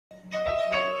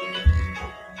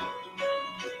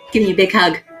Give me a big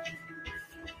hug.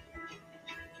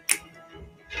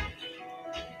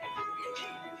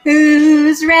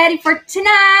 Who's ready for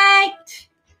tonight?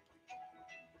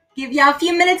 Give y'all a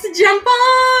few minutes to jump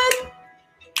on.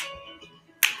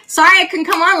 Sorry I couldn't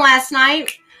come on last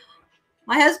night.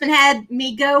 My husband had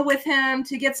me go with him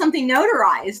to get something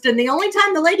notarized, and the only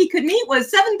time the lady could meet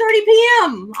was 7:30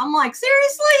 p.m. I'm like,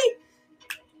 seriously?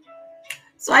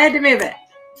 So I had to move it.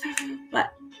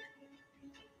 But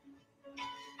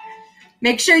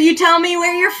make sure you tell me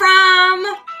where you're from.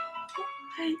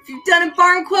 If you've done a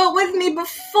barn quilt with me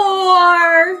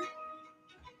before.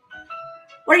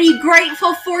 What are you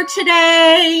grateful for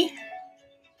today?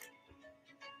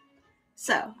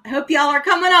 So I hope y'all are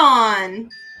coming on.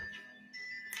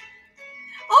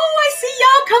 Oh, I see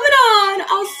y'all coming on.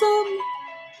 Awesome.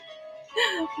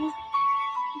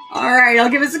 All right, I'll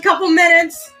give us a couple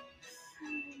minutes.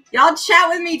 Y'all chat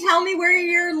with me. Tell me where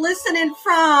you're listening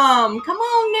from. Come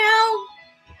on now.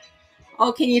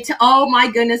 Oh, can you oh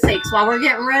my goodness sakes. While we're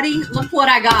getting ready, look what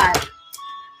I got.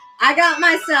 I got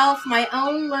myself my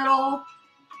own little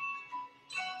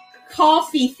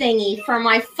coffee thingy for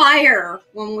my fire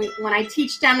when I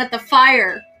teach down at the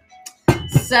fire.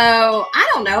 So I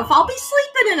don't know if I'll be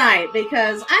sleeping tonight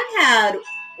because I've had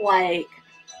like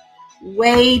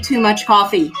way too much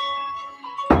coffee.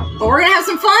 But we're gonna have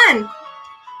some fun. Gonna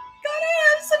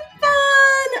have some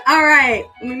fun. All right,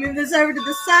 let me move this over to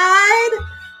the side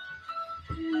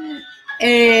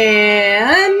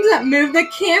and move the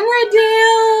camera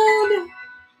down.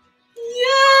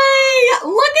 Yay!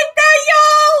 Look at that,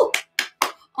 y'all!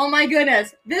 Oh my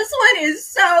goodness, this one is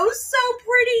so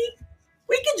pretty.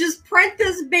 We can just print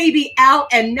this baby out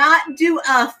and not do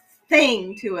a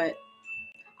thing to it.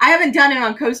 I haven't done it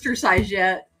on coaster size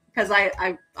yet because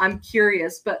I'm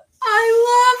curious, but I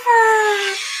love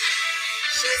her.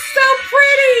 She's so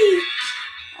pretty.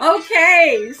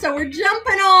 Okay, so we're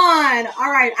jumping on.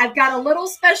 All right, I've got a little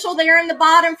special there in the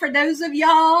bottom for those of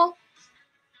y'all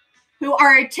who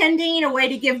are attending, a way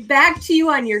to give back to you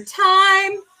on your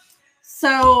time.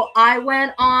 So I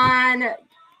went on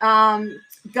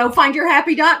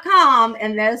gofindyourhappy.com,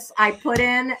 and this I put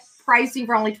in pricing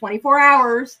for only 24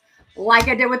 hours like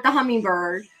I did with the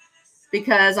hummingbird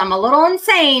because I'm a little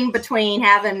insane between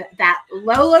having that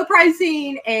low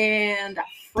pricing and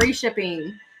free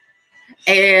shipping.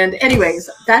 And anyways,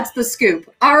 that's the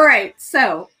scoop. All right,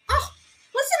 so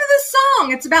listen to this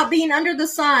song. It's about being under the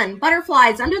sun.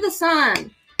 Butterflies under the sun.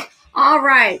 All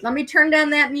right, let me turn down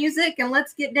that music and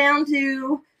let's get down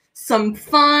to some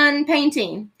fun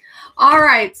painting. All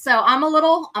right, so I'm a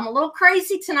little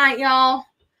crazy tonight, y'all.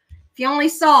 If you only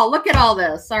saw, look at all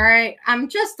this. All right, I'm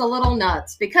just a little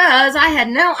nuts because I had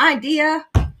no idea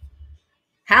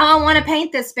how I want to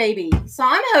paint this baby. So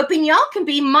I'm hoping y'all can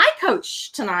be my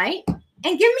coach tonight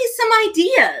and give me some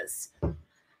ideas.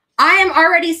 I am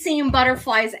already seeing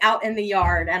butterflies out in the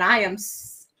yard, and I am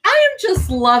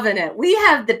just loving it. We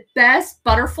have the best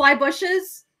butterfly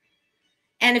bushes.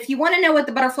 And if you want to know what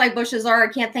the butterfly bushes are,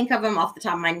 I can't think of them off the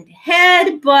top of my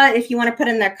head, but if you want to put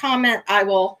in their comment, I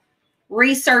will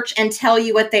research and tell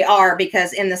you what they are,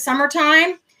 because in the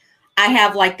summertime, I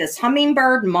have like this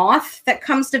hummingbird moth that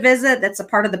comes to visit that's a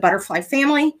part of the butterfly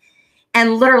family.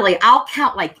 And literally, I'll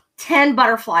count like 10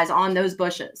 butterflies on those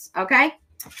bushes, okay?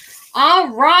 All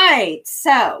right,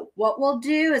 so what we'll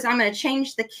do is I'm going to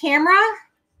change the camera.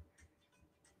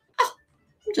 Oh,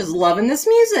 I'm just loving this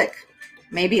music.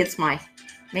 Maybe it's my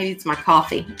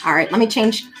coffee. All right, let me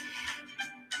change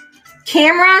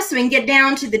camera so we can get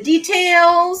down to the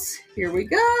details. Here we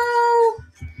go.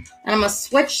 And I'm going to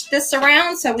switch this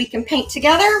around so we can paint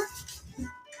together.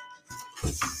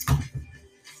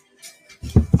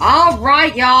 All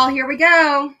right, y'all, here we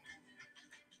go.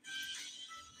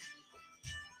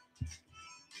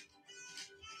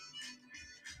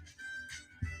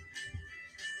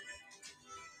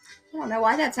 I don't know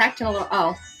why that's acting a little,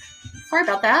 oh, sorry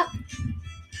about that.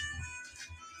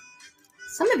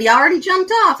 Some of you already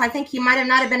jumped off. I think you might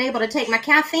not have been able to take my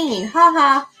caffeine. Ha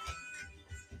ha.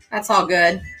 That's all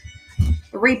good.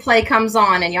 The replay comes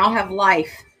on and y'all have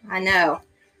life. I know.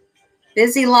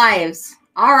 Busy lives.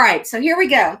 All right, so here we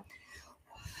go.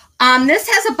 This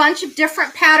has a bunch of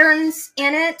different patterns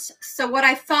in it. So what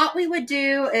I thought we would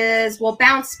do is we'll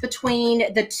bounce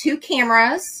between the two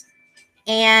cameras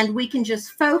and we can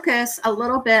just focus a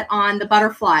little bit on the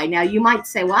butterfly. Now you might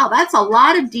say, wow, that's a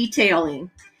lot of detailing.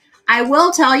 I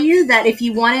will tell you that if we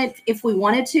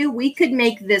wanted to, we could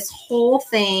make this whole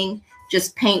thing,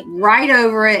 just paint right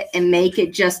over it and make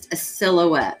it just a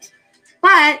silhouette.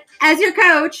 But as your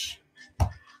coach,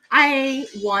 I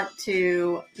want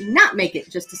to not make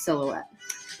it just a silhouette.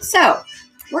 So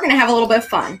we're going to have a little bit of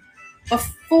fun.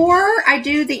 before I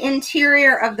do the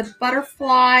interior of the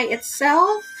butterfly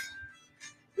itself,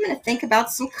 I'm going to think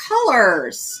about some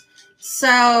colors.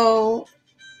 So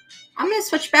I'm going to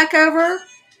switch back over.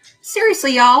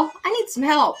 Seriously, y'all, I need some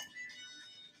help.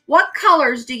 What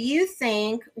colors do you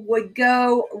think would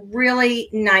go really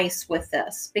nice with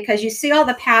this? Because you see all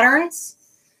the patterns.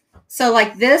 So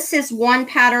like this is one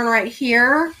pattern right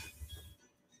here.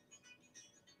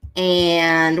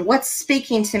 And what's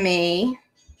speaking to me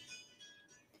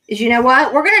is, you know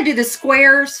what? We're going to do the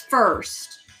squares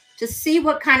first to see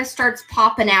what kind of starts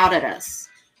popping out at us.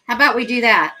 How about we do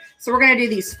that? So we're going to do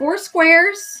these 4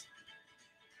 squares.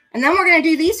 And then we're going to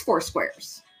do these 4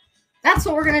 squares. That's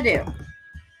what we're going to do.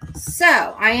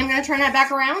 So I am going to turn that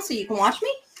back around so you can watch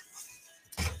me.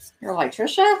 You're like,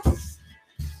 Trisha,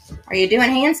 are you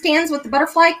doing handstands with the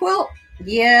butterfly quilt?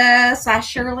 Yes, I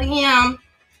surely am.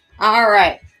 All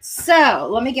right. So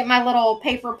let me get my little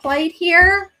paper plate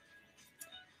here.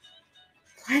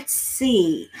 Let's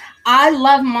see. I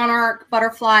love monarch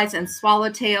butterflies and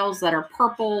swallowtails that are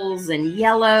purples and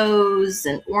yellows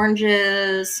and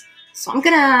oranges. So I'm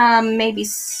going to maybe...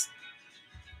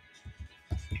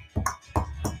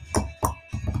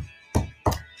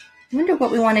 I wonder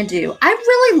what we want to do. I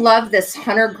really love this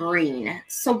hunter green.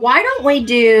 So why don't we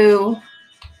do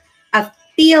a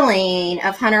feeling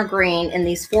of hunter green in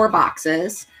these 4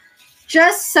 boxes,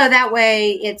 just so that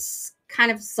way it's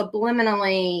kind of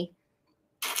subliminally,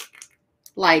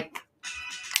 like,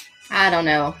 I don't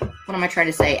know, what am I trying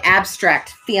to say?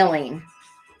 Abstract feeling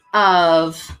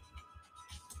of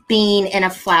being in a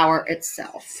flower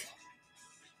itself.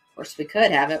 Of course, we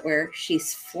could have it where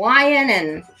she's flying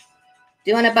and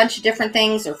doing a bunch of different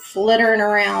things or flittering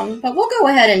around, but we'll go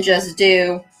ahead and just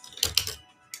do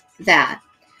that.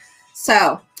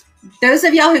 So those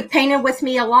of y'all who've painted with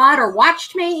me a lot or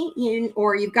watched me,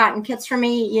 or you've gotten kits from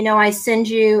me, you know I send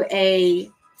you a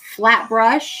flat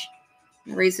brush.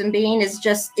 The reason being is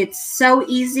just it's so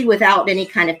easy without any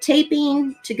kind of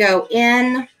taping to go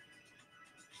in.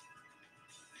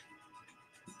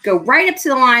 Go right up to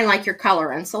the line like you're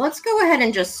coloring. So let's go ahead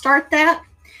and just start that.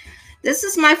 This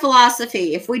is my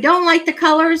philosophy. If we don't like the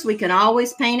colors, we can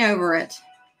always paint over it.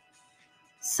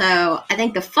 So I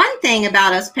think the fun thing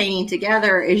about us painting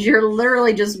together is you're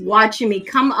literally just watching me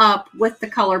come up with the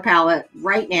color palette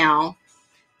right now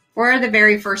for the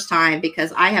very first time,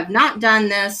 because I have not done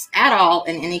this at all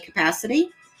in any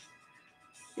capacity.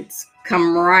 It's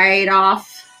come right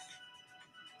off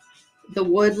the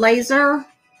wood laser,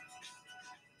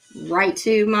 right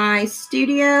to my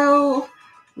studio,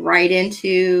 right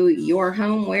into your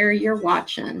home where you're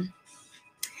watching.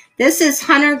 This is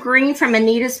Hunter Green from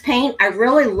Anita's Paint. I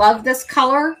really love this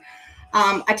color.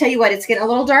 I tell you what, it's getting a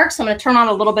little dark, so I'm going to turn on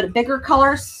a little bit of bigger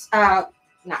colors.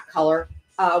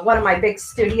 One of my big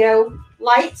studio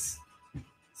lights,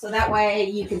 so that way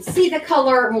you can see the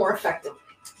color more effectively.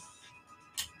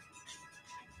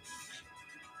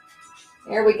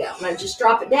 There we go. I'm going to just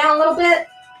drop it down a little bit.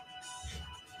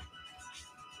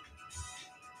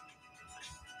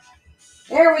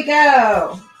 There we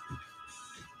go.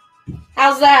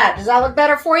 How's that? Does that look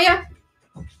better for you?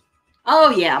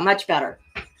 Oh, yeah, much better.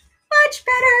 Much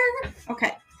better.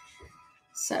 Okay.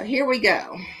 So here we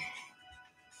go.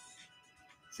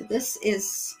 So this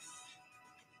is,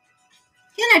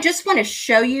 again, I just want to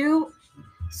show you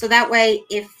so that way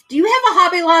do you have a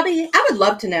Hobby Lobby? I would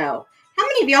love to know. How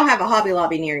many of y'all have a Hobby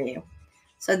Lobby near you?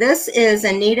 So this is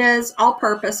Anita's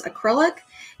all-purpose acrylic.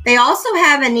 They also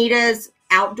have Anita's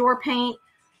outdoor paint,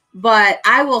 but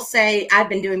I will say I've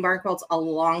been doing barn quilts a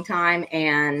long time,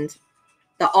 and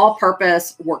the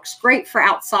all-purpose works great for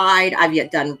outside. I've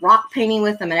yet done rock painting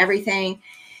with them and everything.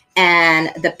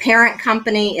 And the parent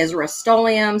company is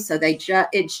Rust-Oleum, so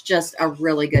it's just a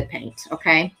really good paint,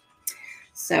 okay?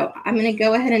 So I'm going to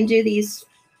go ahead and do these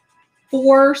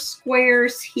 4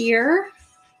 squares here.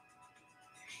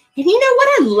 And you know what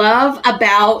I love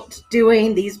about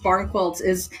doing these barn quilts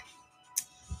is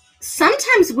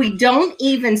sometimes we don't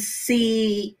even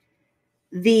see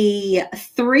the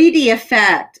 3D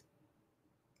effect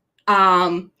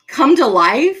come to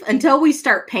life until we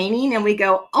start painting and we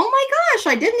go, oh my gosh,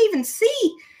 I didn't even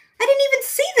see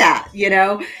that, you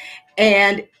know,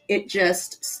 and it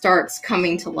just starts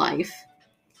coming to life.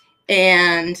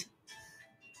 And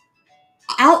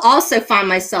I'll also find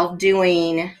myself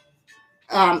doing,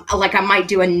 like I might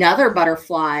do another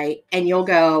butterfly and you'll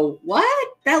go, what?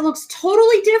 That looks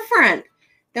totally different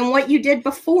than what you did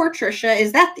before, Trisha.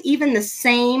 Is that even the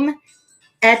same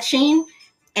etching?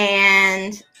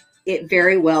 And it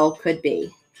very well could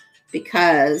be,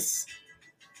 because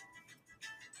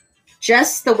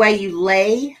just the way you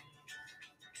lay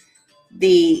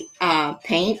the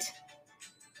paint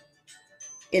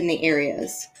in the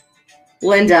areas.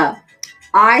 Linda,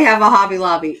 I have a Hobby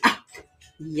Lobby.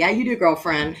 Yeah, you do,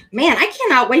 girlfriend. Man, I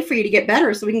cannot wait for you to get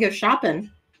better so we can go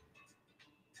shopping.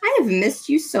 I have missed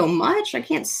you so much. I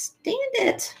can't stand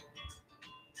it.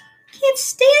 Can't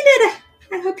stand it.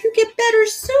 I hope you get better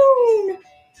soon.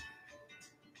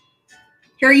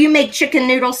 Here, you make chicken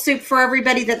noodle soup for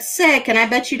everybody that's sick, and I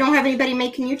bet you don't have anybody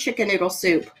making you chicken noodle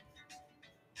soup.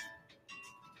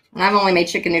 And I've only made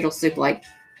chicken noodle soup like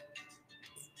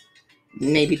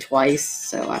maybe twice,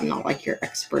 so I'm not like your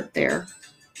expert there.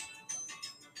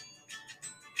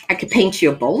 I could paint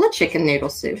you a bowl of chicken noodle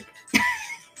soup.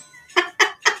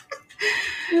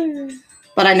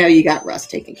 But I know you got Russ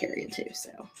taking care of you too,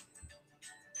 so.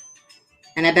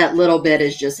 And I bet Little Bit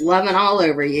is just loving all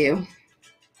over you.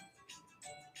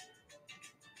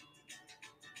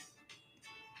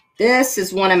 This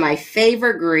is one of my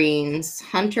favorite greens,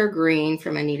 Hunter Green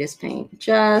from Anita's Paint.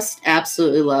 Just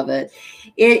absolutely love it.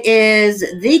 It is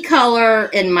the color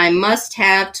in my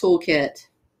must-have toolkit.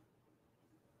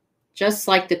 Just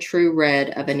like the true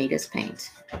red of Anita's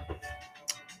Paint.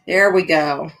 There we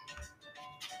go.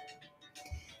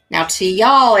 Now to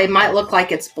y'all, it might look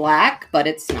like it's black, but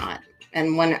it's not.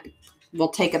 And when we'll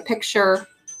take a picture,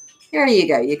 there you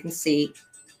go. You can see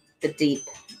the deep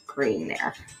green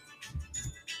there.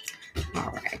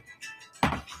 All right.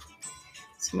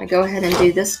 So I'm going to go ahead and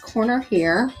do this corner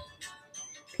here.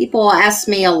 People ask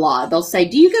me a lot. They'll say,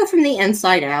 do you go from the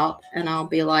inside out? And I'll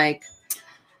be like,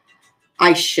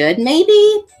 I should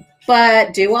maybe,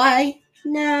 but do I?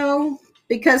 No,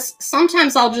 because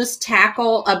sometimes I'll just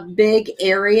tackle a big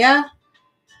area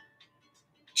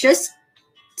just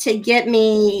to get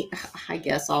me, I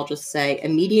guess I'll just say,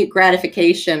 immediate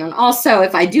gratification. And also,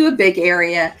 if I do a big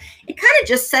area, it kind of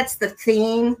just sets the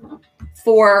theme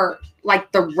for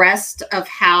like the rest of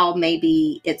how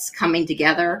maybe it's coming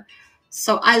together.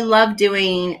 So I love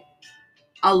doing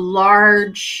a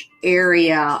large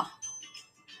area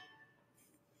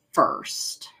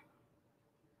first.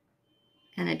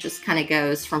 And it just kind of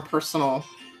goes from personal,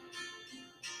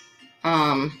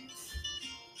 I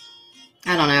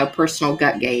don't know, personal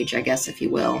gut gauge, I guess, if you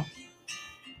will.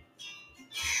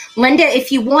 Linda,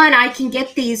 if you want, I can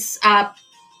get these, I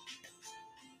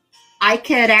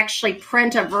could actually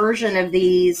print a version of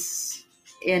these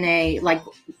in a, like,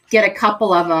 get a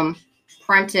couple of them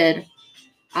printed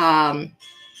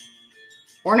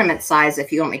ornament size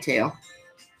if you want me to.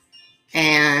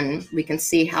 And we can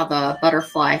see how the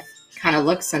butterfly kind of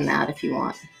looks in that if you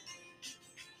want.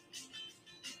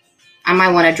 I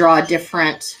might want to draw a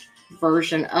different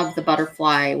version of the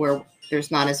butterfly where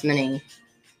there's not as many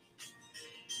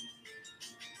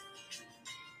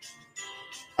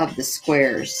of the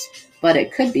squares, but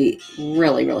it could be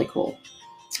really, really cool.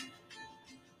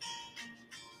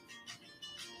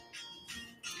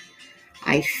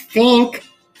 I think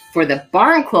for the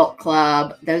Barn Quilt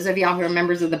Club, those of y'all who are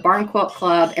members of the Barn Quilt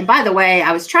Club, and by the way,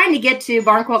 I was trying to get to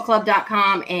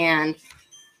barnquiltclub.com and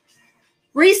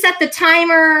reset the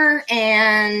timer,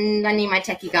 and I need my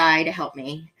techie guy to help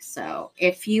me. So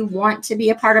if you want to be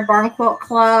a part of Barn Quilt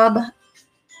Club,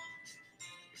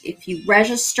 if you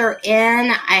register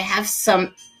in, I have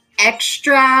some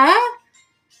extra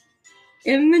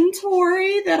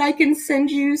inventory that I can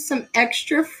send you some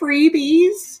extra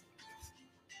freebies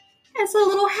as a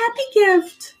little happy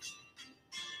gift.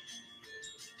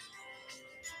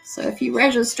 So if you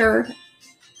register,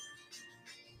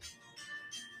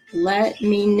 let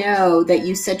me know that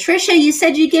you said, Trisha, you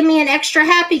said you'd give me an extra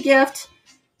happy gift.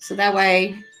 So that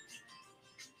way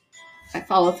I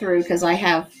follow through, because I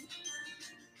have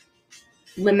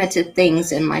limited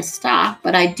things in my stock,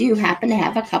 but I do happen to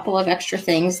have a couple of extra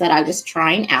things that I was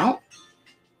trying out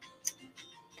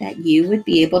that you would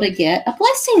be able to get a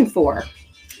blessing for.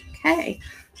 Okay.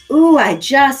 Ooh, I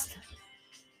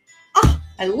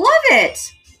love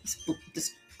it.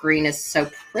 This green is so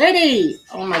pretty.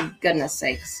 Oh my goodness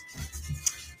sakes.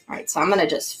 All right, so I'm going to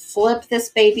just flip this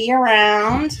baby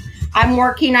around. I'm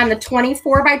working on the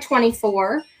 24 by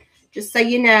 24. Just so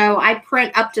you know, I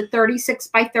print up to 36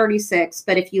 by 36,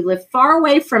 but if you live far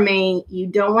away from me, you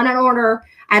don't want an order.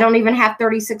 I don't even have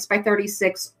 36 by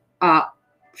 36,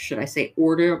 should I say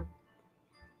ordering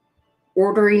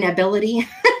ability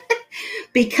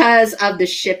because of the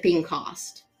shipping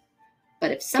cost.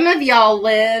 But if some of y'all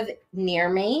live near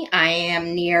me, I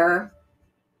am near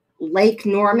Lake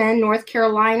Norman, North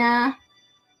Carolina,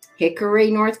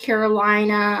 Hickory, North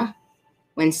Carolina,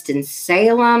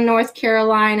 Winston-Salem, North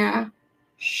Carolina,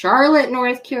 Charlotte,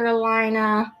 North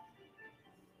Carolina,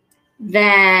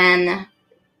 then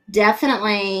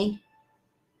definitely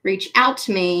reach out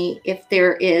to me if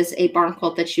there is a barn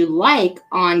quilt that you like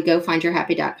on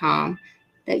gofindyourhappy.com,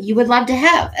 that you would love to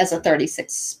have as a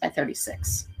 36 by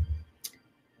 36.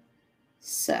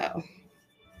 So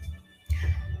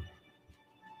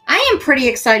I am pretty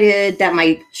excited that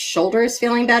my shoulder is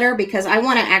feeling better, because I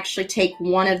want to actually take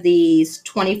one of these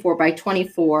 24 by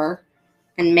 24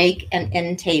 and make an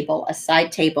end table, a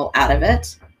side table out of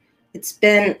it. It's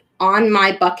been on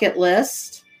my bucket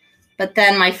list, but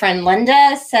then my friend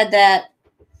Linda said that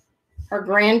her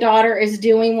granddaughter is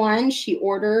doing one. She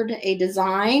ordered a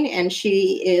design and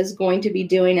she is going to be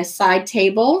doing a side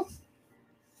table.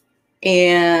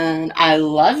 And I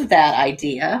love that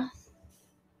idea.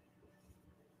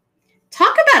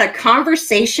 Talk about a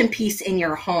conversation piece in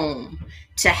your home,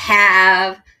 to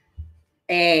have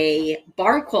a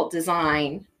barn quilt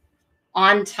design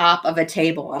on top of a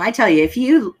table. And I tell you, if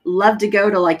you love to go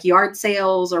to like yard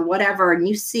sales or whatever, and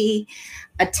you see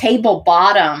a table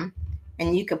bottom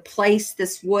and you could place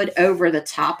this wood over the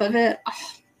top of it,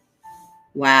 oh,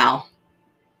 wow.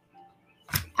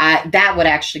 That would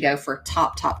actually go for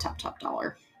top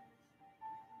dollar.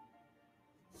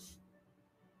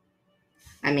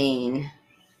 I mean,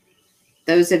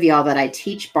 those of y'all that I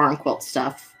teach barn quilt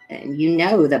stuff, and you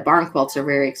know that barn quilts are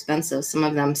very expensive. Some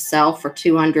of them sell for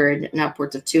 $200 and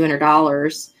upwards of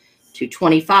 $200 to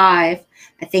 $25.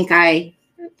 I think I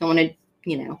don't want to,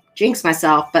 jinx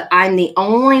myself, but I'm the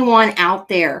only one out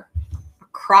there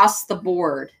across the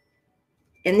board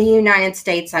in the United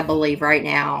States, I believe right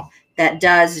now, that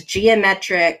does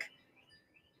geometric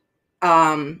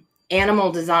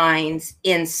animal designs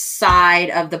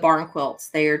inside of the barn quilts.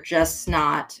 They are just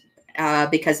not,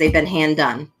 because they've been hand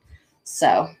done.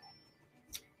 So,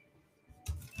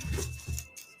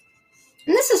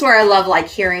 and this is where I love like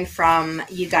hearing from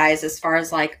you guys as far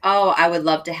as like, oh, I would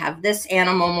love to have this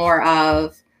animal more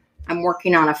of. I'm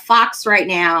working on a fox right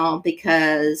now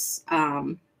because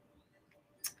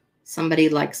somebody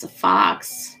likes a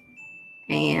fox,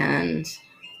 and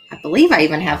I believe I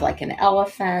even have like an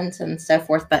elephant and so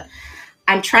forth, but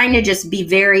I'm trying to just be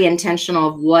very intentional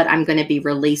of what I'm going to be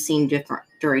releasing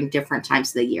during different times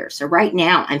of the year. So right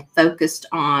now I'm focused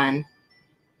on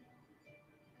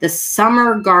the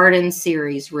summer garden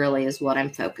series, really is what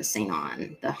I'm focusing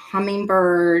on. The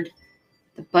hummingbird,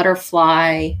 the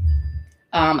butterfly.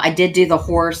 I did do the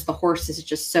horse. The horse is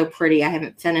just so pretty. I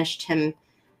haven't finished him.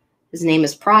 His name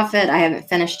is Prophet. I haven't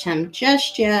finished him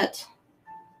just yet.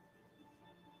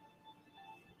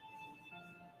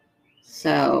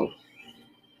 So,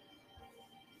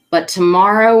 but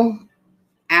tomorrow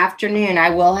afternoon,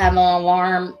 I will have an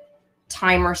alarm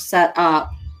timer set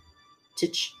up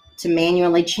to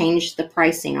manually change the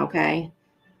pricing, okay?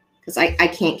 Because I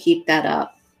can't keep that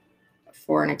up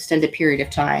for an extended period of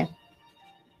time.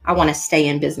 I want to stay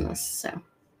in business. So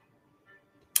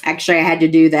actually, I had to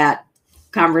do that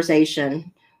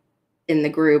conversation in the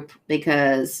group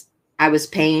because I was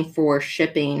paying for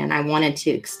shipping and I wanted to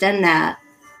extend that.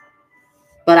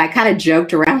 But I kind of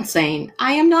joked around saying,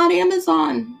 I am not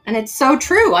Amazon. And it's so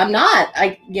true. I'm not.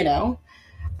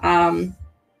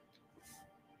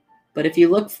 But if you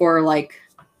look for like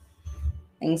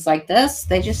things like this,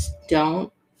 they just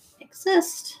don't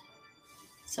exist.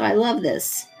 So I love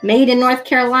this. Made in North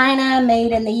Carolina,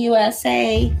 made in the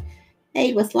USA,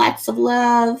 made with lots of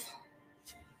love.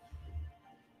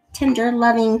 Tender,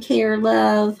 loving care,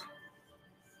 love.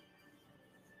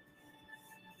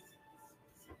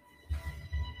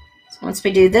 So once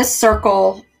we do this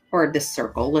circle,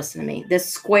 listen to me, this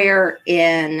square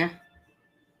in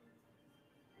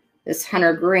this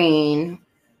hunter green,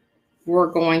 we're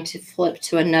going to flip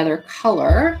to another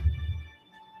color.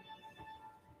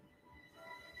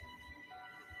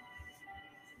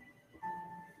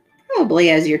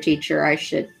 Probably as your teacher, I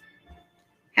should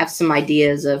have some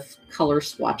ideas of color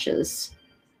swatches.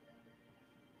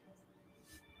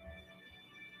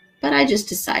 But I just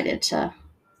decided to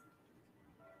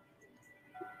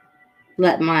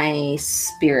let my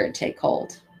spirit take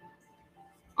hold.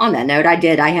 On that note,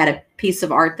 I had a piece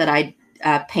of art that I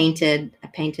painted. I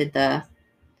painted the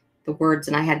words,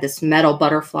 and I had this metal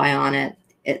butterfly on it.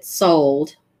 It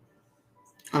sold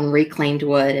on reclaimed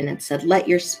wood, and it said, "Let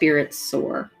your spirit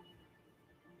soar."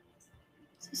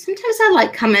 So sometimes I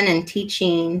like coming and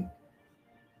teaching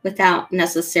without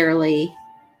necessarily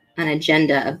an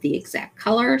agenda of the exact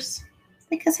colors,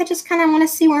 because I just kind of want to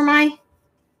see where my,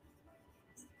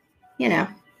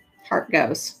 heart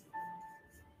goes.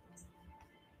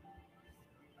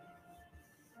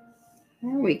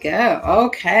 There we go.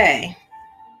 Okay.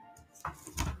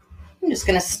 I'm just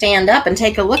going to stand up and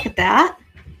take a look at that.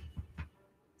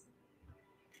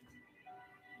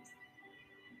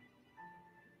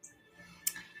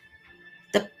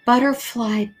 The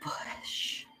butterfly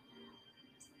bush.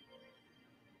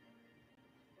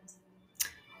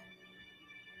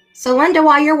 So Linda,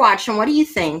 while you're watching, what do you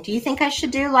think? Do you think I should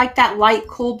do like that light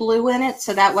cool blue in it?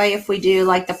 So that way if we do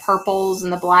like the purples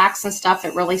and the blacks and stuff,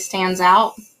 it really stands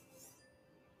out?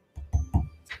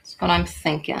 That's what I'm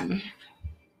thinking.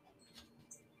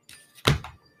 Why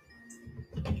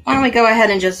don't we go ahead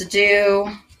and just do,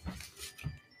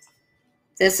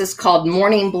 this is called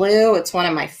Morning Blue. It's one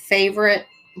of my favorite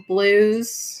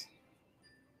blues.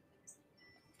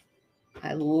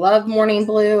 I love Morning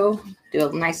Blue. Do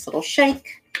a nice little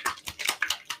shake.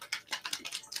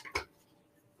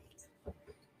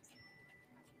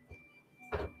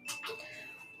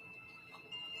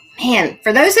 Man,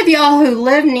 for those of y'all who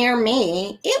live near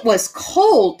me, it was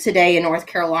cold today in North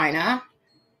Carolina.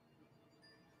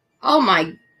 Oh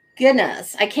my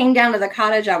goodness. I came down to the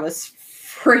cottage, I was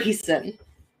freezing.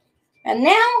 And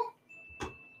now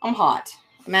I'm hot.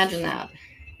 Imagine that.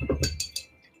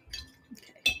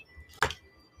 Okay.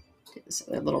 Do this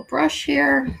with a little brush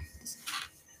here.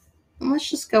 And let's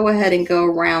just go ahead and go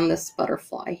around this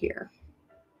butterfly here.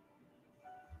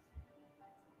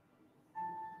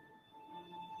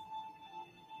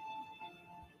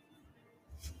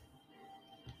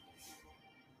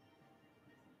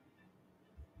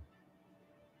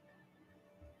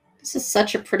 This is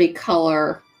such a pretty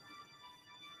color.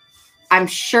 I'm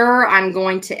sure I'm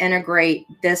going to integrate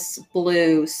this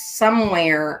blue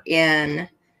somewhere in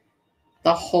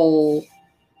the whole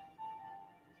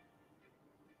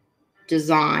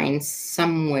design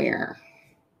somewhere.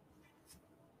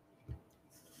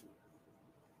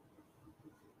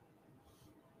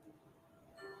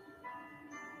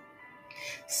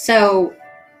 So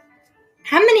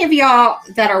how many of y'all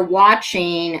that are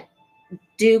watching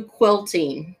do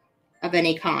quilting of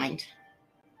any kind?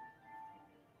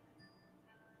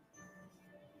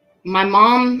 My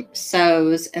mom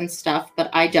sews and stuff, but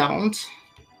I don't.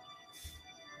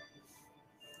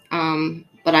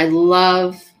 But I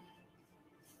love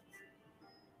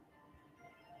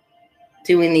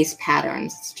doing these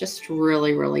patterns. It's just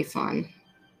really, really fun.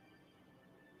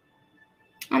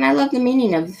 And I love the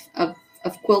meaning of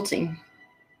quilting.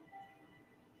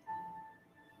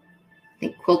 I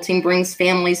think quilting brings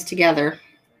families together.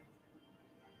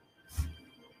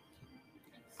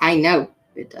 I know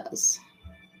it does.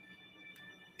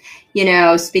 You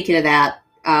know, speaking of that,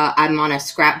 I'm on a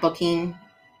scrapbooking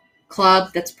club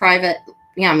that's private.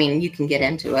 Yeah, I mean, you can get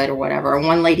into it or whatever. And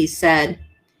one lady said,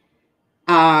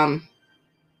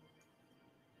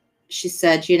 she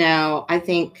said, you know,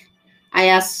 I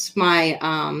asked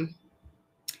my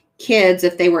kids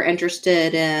if they were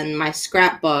interested in my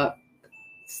scrapbook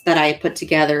that I put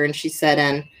together. And she said,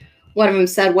 and one of them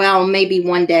said, well, maybe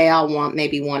one day I'll want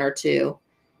maybe one or two.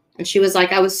 And she was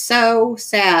like, I was so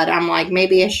sad. I'm like,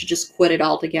 maybe I should just quit it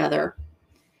altogether.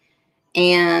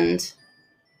 And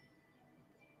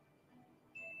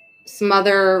some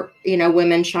other, you know,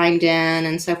 women chimed in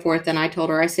and so forth. And I told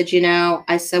her, I said, you know,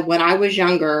 I said, when I was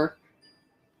younger,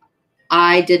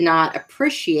 I did not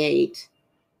appreciate,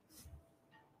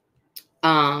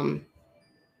 you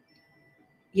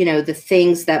know, the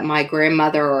things that my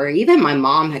grandmother or even my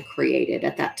mom had created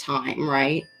at that time,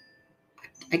 right?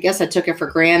 I guess I took it for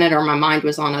granted or my mind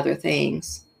was on other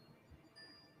things.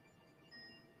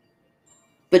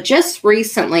 But just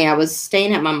recently, I was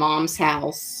staying at my mom's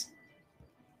house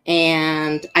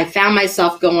and I found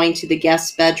myself going to the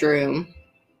guest bedroom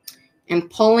and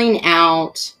pulling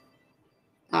out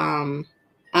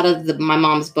of my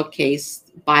mom's bookcase,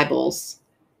 Bibles.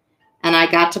 And I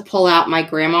got to pull out my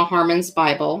Grandma Harmon's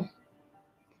Bible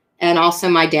and also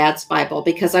my dad's Bible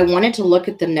because I wanted to look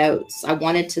at the notes. I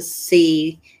wanted to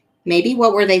see maybe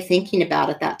what were they thinking about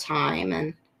at that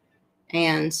time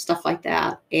and stuff like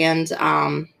that. And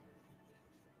I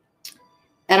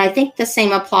think the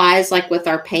same applies like with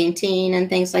our painting and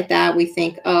things like that. We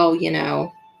think, oh, you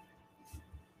know,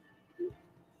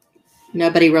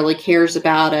 nobody really cares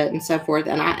about it and so forth.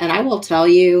 And I will tell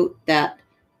you that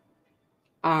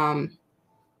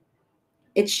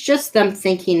it's just them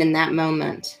thinking in that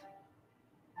moment,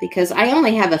 because I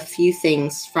only have a few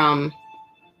things from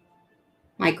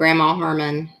my Grandma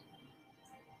Harmon.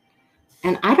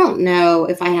 And I don't know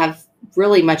if I have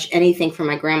really much anything from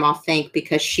my grandma Fink,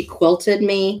 because she quilted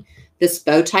me this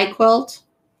bow tie quilt.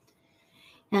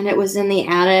 And it was in the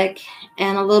attic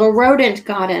and a little rodent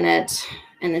got in it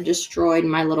and it destroyed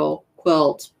my little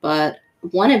quilt. But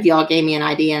one of y'all gave me an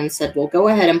idea and said, well, go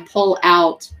ahead and pull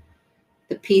out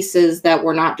the pieces that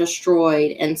were not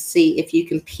destroyed and see if you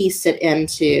can piece it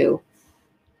into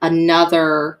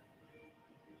another,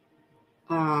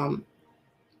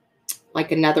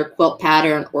 like another quilt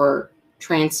pattern or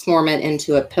transform it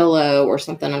into a pillow or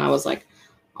something. And I was like,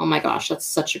 oh my gosh, that's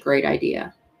such a great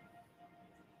idea.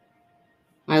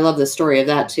 I love the story of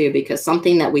that too, because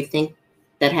something that we think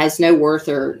that has no worth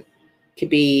or could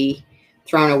be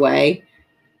thrown away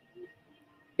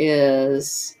can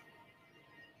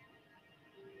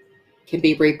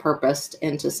be repurposed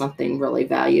into something really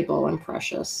valuable and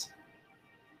precious.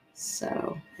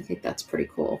 So I think that's pretty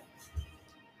cool.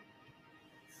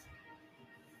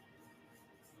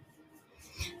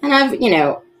 And I'm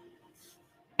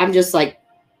just like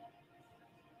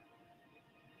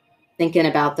thinking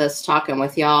about this, talking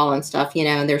with y'all and stuff,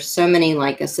 and there's so many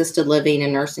like assisted living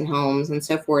and nursing homes and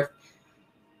so forth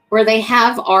where they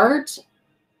have art,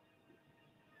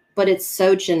 but it's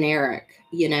so generic,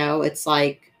 it's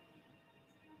like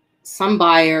some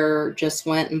buyer just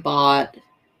went and bought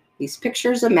these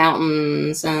pictures of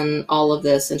mountains and all of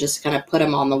this and just kind of put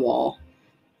them on the wall.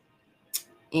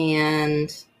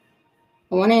 And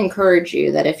I want to encourage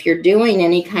you that if you're doing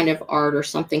any kind of art or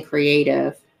something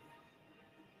creative,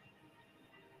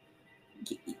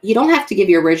 you don't have to give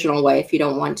your original away if you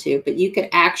don't want to, but you could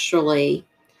actually,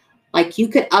 like, you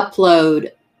could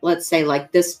upload, let's say,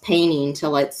 like this painting to,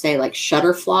 let's say, like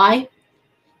Shutterfly,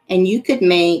 and you could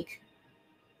make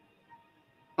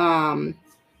a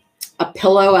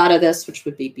pillow out of this, which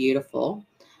would be beautiful.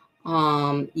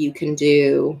 You can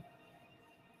do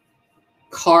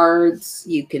cards,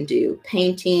 you can do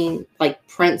painting, like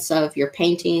prints of your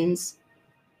paintings,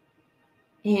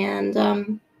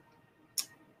 and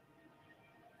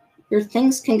your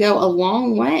things can go a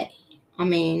long way. I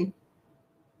mean,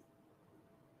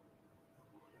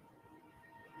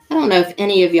 I don't know if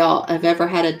any of y'all have ever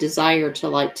had a desire to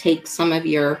like take some of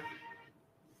your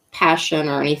passion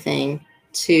or anything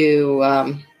to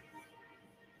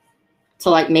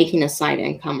like making a side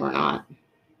income or not.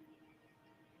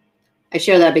 I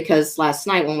share that because last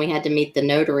night when we had to meet the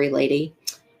notary lady,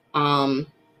 I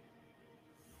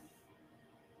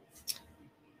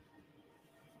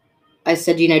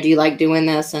said, do you like doing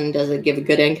this and does it give a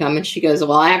good income? And she goes,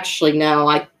 well, actually, no,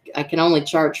 I can only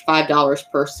charge $5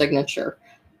 per signature.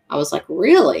 I was like,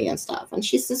 really? And stuff. And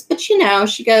she says, but she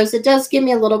goes, it does give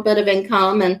me a little bit of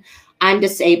income and I'm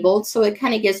disabled. So it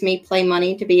kind of gives me play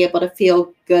money to be able to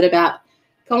feel good about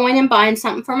going and buying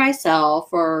something for myself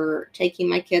or taking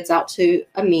my kids out to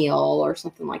a meal or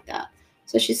something like that.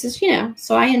 So she says,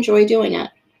 so I enjoy doing it.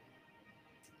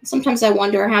 Sometimes I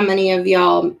wonder how many of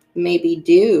y'all maybe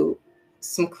do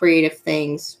some creative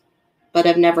things, but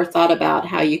have never thought about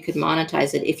how you could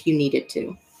monetize it if you needed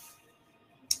to.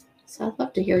 So I'd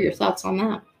love to hear your thoughts on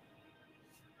that.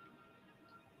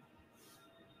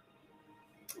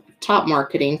 I've taught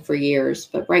marketing for years,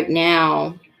 but right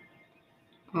now,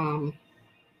 and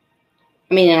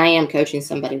I am coaching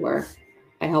somebody where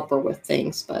I help her with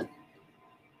things, but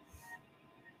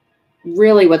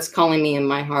really what's calling me in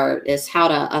my heart is how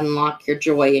to unlock your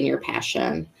joy and your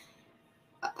passion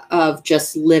of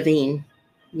just living,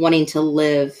 wanting to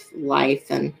live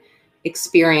life and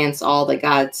experience all that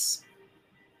God's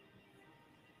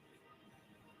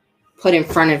put in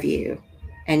front of you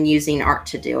and using art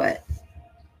to do it.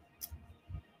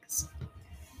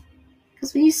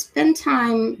 Because when you spend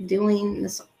time doing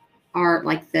this art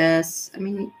like this,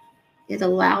 it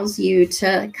allows you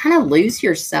to kind of lose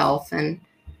yourself and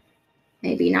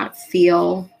maybe not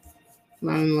feel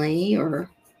lonely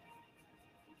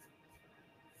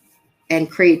and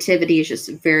creativity is just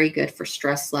very good for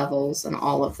stress levels and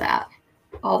all of that.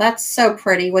 Oh, that's so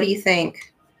pretty. What do you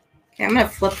think? Okay, I'm going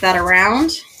to flip that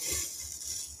around.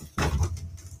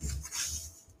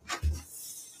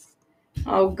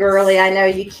 Oh, girly, I know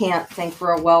you can't think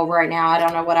real well right now. I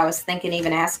don't know what I was thinking,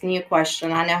 even asking you a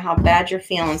question. I know how bad you're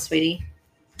feeling, sweetie.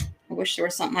 I wish there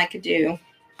was something I could do.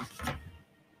 I'm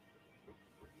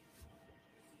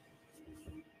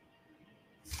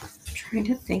trying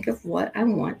to think of what I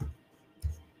want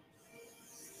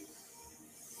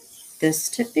this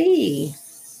to be.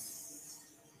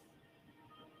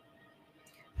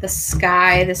 The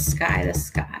sky, the sky, the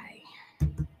sky.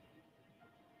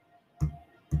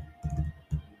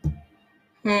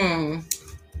 I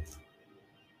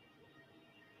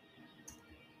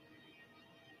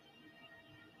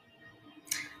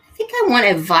think I want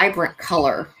a vibrant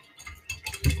color.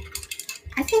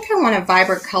 I think I want a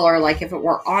vibrant color, like if it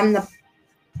were on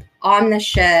the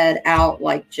shed out,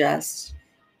 like just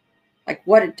like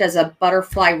what does a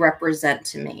butterfly represent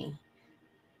to me?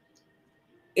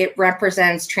 It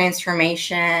represents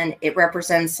transformation. It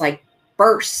represents like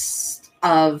bursts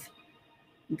of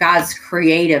God's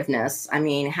creativeness.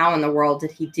 How in the world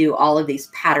did he do all of these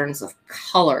patterns of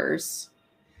colors?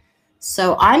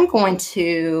 So I'm going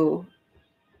to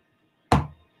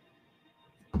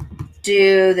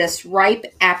do this ripe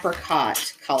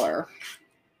apricot color.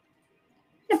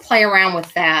 going to play around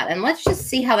with that, and let's just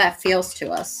see how that feels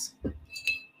to us.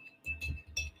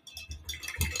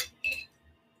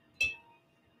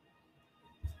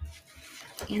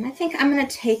 And I think I'm going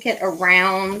to take it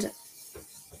around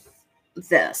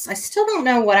this. I still don't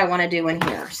know what I want to do in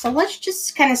here. So let's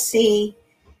just kind of see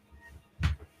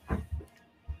how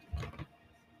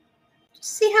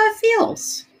it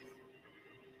feels.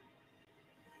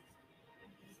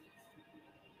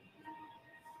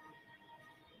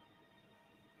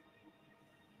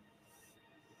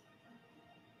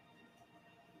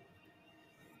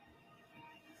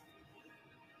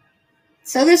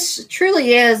 So this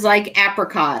truly is like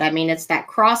apricot. I mean, it's that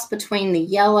cross between the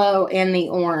yellow and the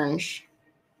orange.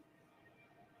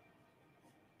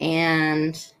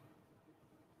 And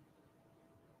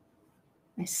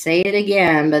I say it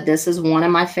again, but this is one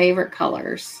of my favorite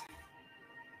colors.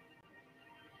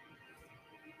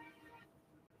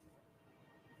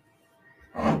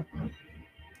 I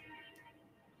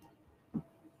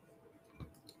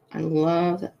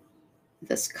love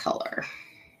this color.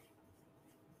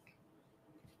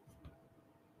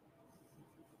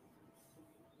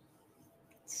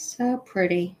 So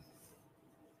pretty.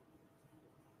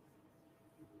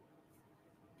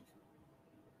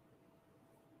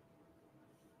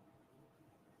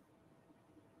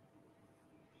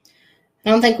 I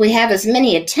don't think we have as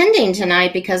many attending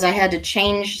tonight because I had to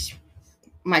change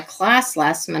my class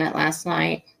last minute last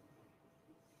night.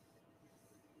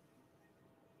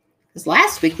 Because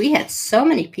last week we had so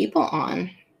many people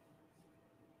on.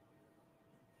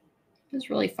 It was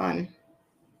really fun.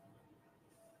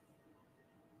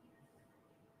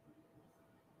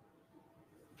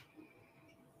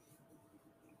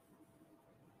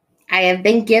 I have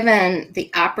been given the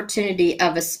opportunity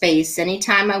of a space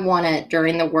anytime I want it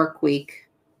during the work week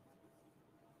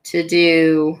to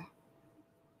do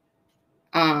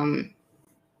art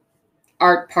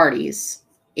parties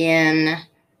in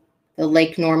the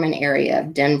Lake Norman area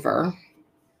of Denver.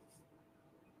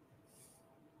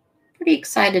 Pretty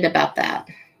excited about that.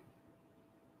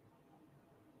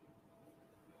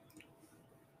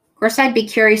 Of course, I'd be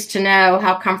curious to know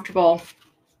how comfortable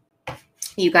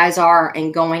you guys are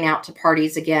in going out to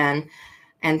parties again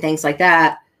and things like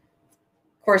that.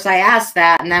 Of course, I asked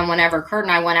that, and then whenever Kurt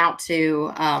and I went out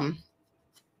to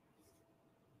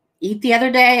eat the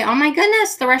other day, oh my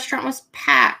goodness, the restaurant was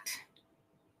packed.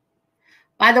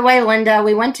 By the way, Linda,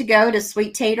 we went to go to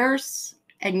Sweet Taters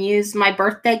and use my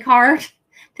birthday card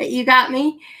that you got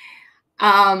me.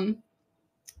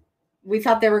 We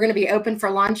thought they were going to be open for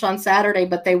lunch on Saturday,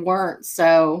 but they weren't,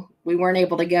 so we weren't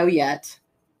able to go yet.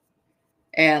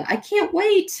 And I can't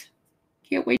wait.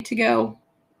 Can't wait to go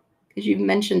because you've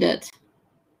mentioned it.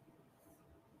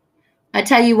 I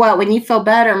tell you what, when you feel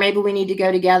better, maybe we need to go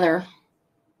together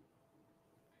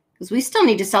because we still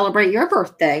need to celebrate your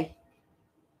birthday.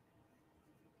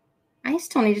 I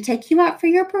still need to take you out for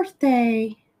your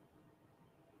birthday.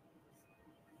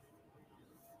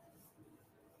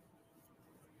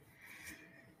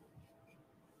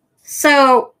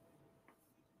 So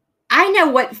I know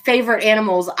what favorite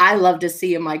animals I love to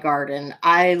see in my garden.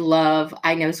 I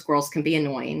know squirrels can be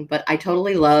annoying, but I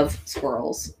totally love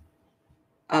squirrels.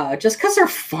 Just because they're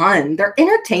fun. They're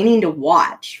entertaining to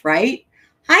watch, right?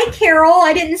 Hi, Carol.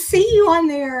 I didn't see you on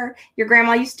there. Your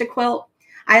grandma used to quilt.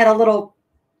 I had a little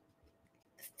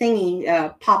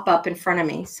thingy pop up in front of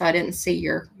me, so I didn't see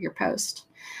your post.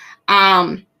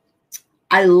 I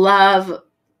love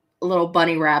little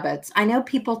bunny rabbits. I know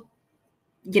people,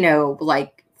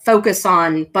 like focus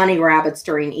on bunny rabbits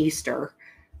during Easter,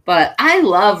 but I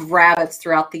love rabbits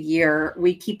throughout the year.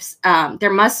 We keep,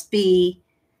 there must be,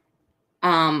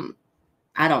 I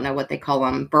don't know what they call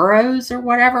them, burrows or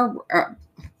whatever,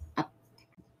 a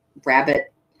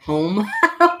rabbit home,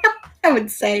 I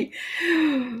would say,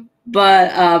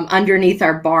 but underneath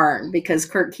our barn, because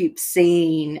Kurt keeps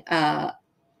seeing a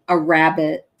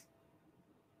rabbit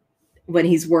when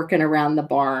he's working around the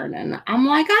barn, and I'm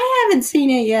like, I haven't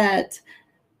seen it yet.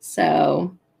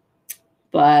 So,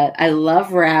 but I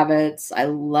love rabbits. I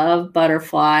love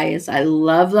butterflies. I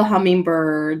love the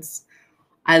hummingbirds.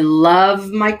 I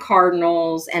love my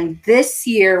cardinals. And this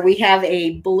year we have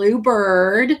a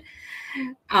bluebird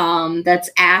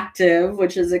that's active,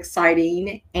 which is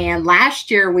exciting. And last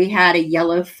year we had a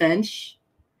yellow finch.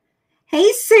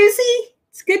 Hey, Susie,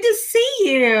 it's good to see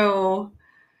you.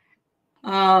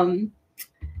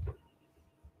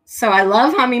 So I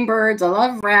love hummingbirds. I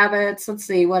love rabbits. Let's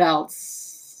see, what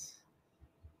else?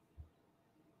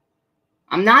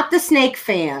 I'm not the snake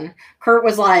fan. Kurt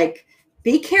was like,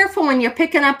 be careful when you're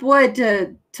picking up wood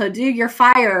to do your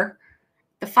fire,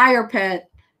 the fire pit.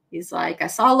 He's like, I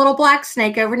saw a little black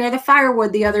snake over near the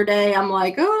firewood the other day. I'm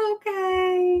like, oh,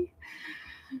 okay.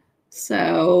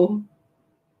 So,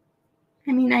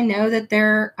 I mean, I know that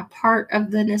they're a part of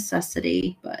the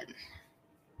necessity, but.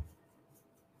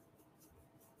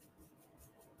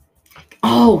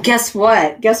 Oh, guess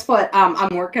what? Guess what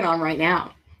I'm working on right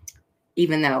now?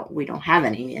 Even though we don't have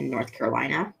any in North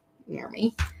Carolina near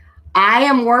me. I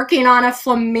am working on a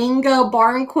flamingo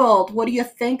barn quilt. What do you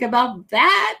think about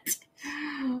that?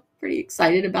 Pretty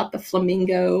excited about the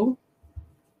flamingo.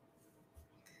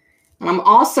 I'm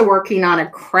also working on a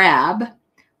crab.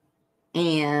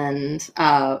 And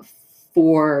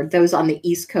for those on the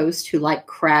East Coast who like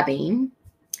crabbing.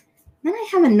 Then I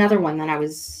have another one that I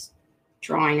was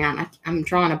drawing out. I'm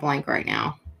drawing a blank right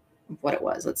now of what it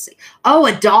was. Let's see. Oh,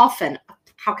 a dolphin.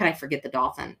 How can I forget the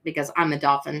dolphin? Because I'm a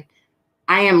dolphin.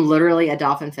 I am literally a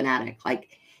dolphin fanatic.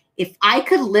 Like, if I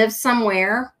could live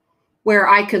somewhere where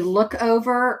I could look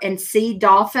over and see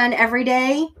dolphin every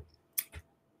day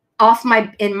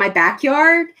in my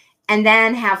backyard, and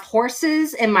then have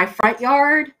horses in my front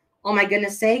yard, oh my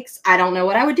goodness sakes, I don't know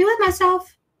what I would do with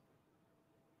myself.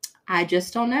 I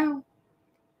just don't know.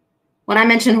 When I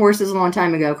mentioned horses a long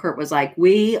time ago, Kurt was like,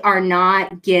 we are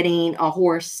not getting a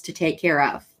horse to take care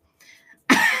of.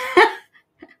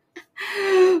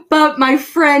 But my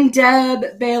friend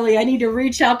Deb Bailey, I need to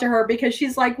reach out to her because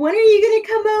she's like, when are you going to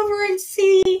come over and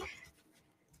see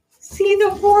the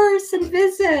horse and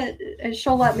visit? And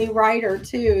she'll let me ride her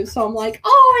too. So I'm like,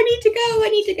 oh, I need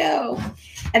to go.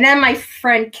 And then my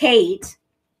friend Kate,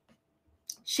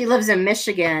 she lives in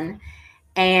Michigan,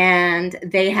 and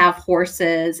they have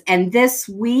horses. And this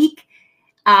week,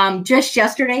 just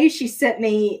yesterday, she sent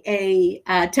me a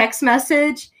text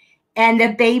message, and the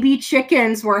baby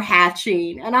chickens were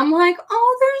hatching. And I'm like,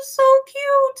 oh, they're so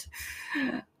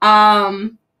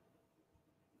cute.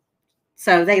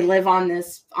 So they live on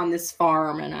this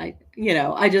farm, and I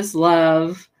just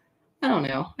love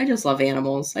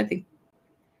animals. I think,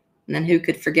 and then who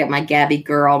could forget my Gabby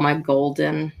girl, my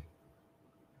golden.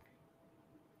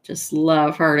 Just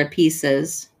love her to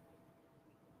pieces.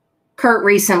 Kurt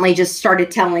recently just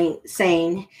started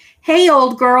saying, hey,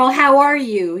 old girl, how are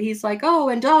you? He's like, oh,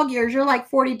 in dog years, you're like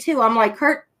 42. I'm like,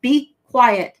 Kurt, be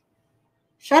quiet.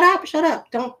 Shut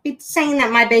up. Don't be saying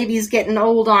that my baby's getting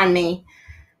old on me.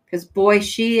 Because, boy,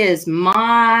 she is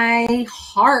my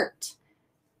heart.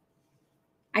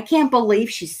 I can't believe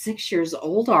she's 6 years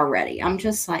old already. I'm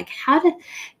just like,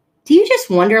 do you just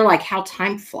wonder, like, how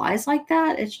time flies like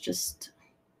that? It's just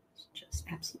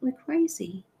absolutely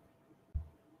crazy.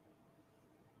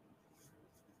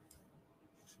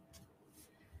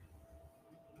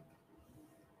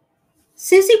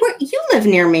 Susie, you live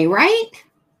near me, right?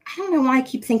 I don't know why I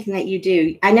keep thinking that you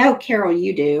do. I know, Carol,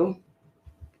 you do.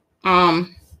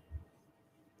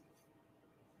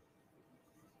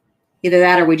 Either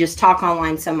that or we just talk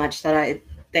online so much that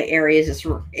the area is just,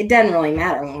 it doesn't really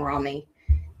matter when we're on the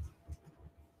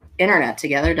internet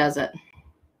together, does it?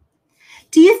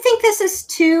 Do you think this is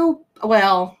too,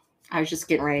 well, I was just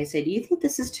getting ready to say, do you think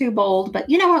this is too bold? But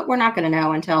you know what? We're not going to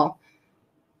know until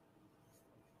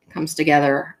it comes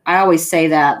together. I always say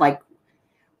that, like,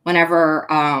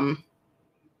 whenever I'll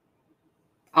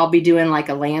be doing like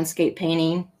a landscape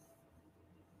painting,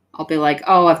 I'll be like,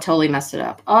 oh, I've totally messed it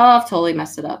up.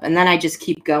 And then I just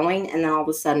keep going. And then all of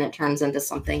a sudden it turns into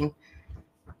something,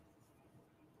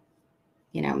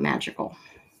 magical.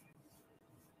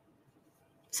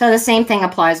 So the same thing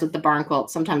applies with the barn quilt.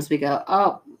 Sometimes we go,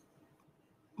 oh,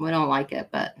 we don't like it,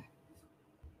 but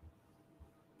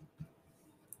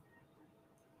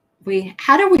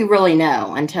how do we really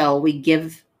know until we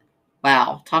give,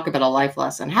 wow, talk about a life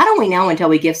lesson. How do we know until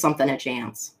we give something a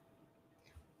chance?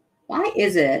 Why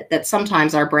is it that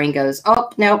sometimes our brain goes, oh,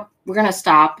 nope, we're going to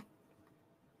stop.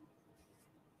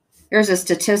 There's a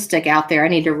statistic out there. I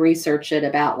need to research it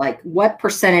about like what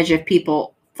percentage of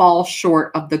people fall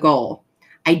short of the goal.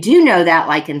 I do know that,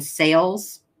 like, in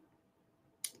sales,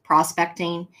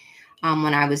 prospecting,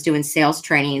 when I was doing sales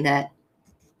training, that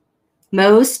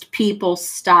most people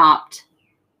stopped,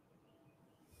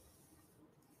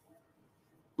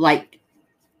 like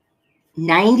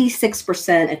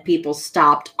 96% of people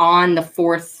stopped on the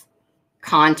fourth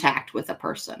contact with a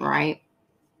person, right?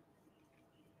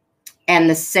 And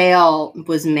the sale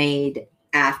was made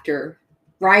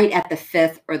right at the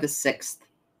fifth or the sixth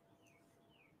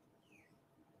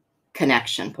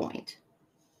connection point.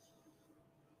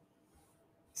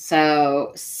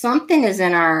 So something is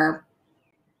in our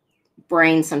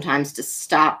brain sometimes to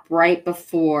stop right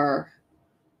before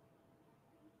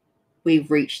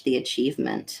we've reached the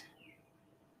achievement.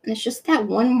 And it's just that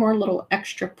one more little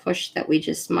extra push that we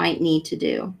just might need to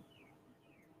do.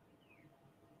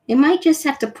 You might just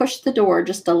have to push the door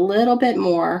just a little bit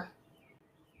more.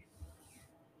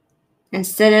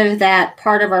 Instead of that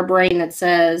part of our brain that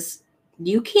says,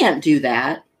 you can't do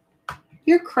that.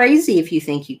 You're crazy if you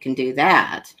think you can do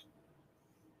that.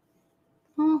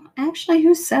 Well, actually,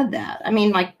 who said that? I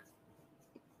mean, like,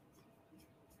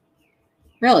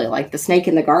 really, like the snake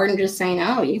in the garden just saying,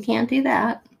 oh, you can't do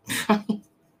that.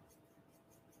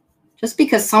 Just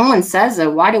because someone says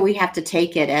it, why do we have to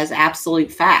take it as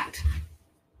absolute fact?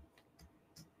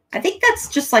 I think that's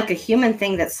just like a human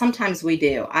thing that sometimes we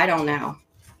do. I don't know.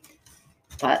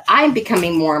 But I'm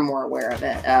becoming more and more aware of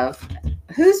it, of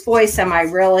whose voice am I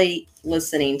really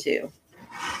listening to?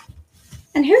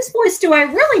 And whose voice do I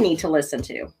really need to listen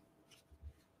to?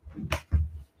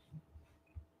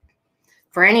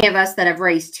 For any of us that have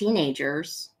raised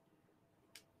teenagers,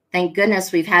 thank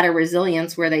goodness we've had a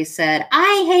resilience where they said,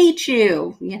 I hate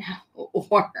you, you know,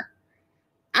 or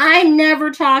I'm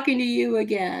never talking to you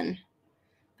again.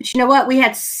 But you know what? We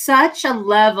had such a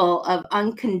level of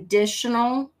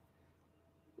unconditional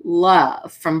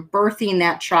love from birthing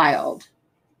that child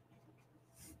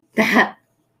that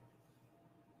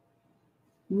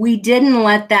we didn't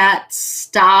let that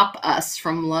stop us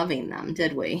from loving them,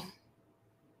 did we?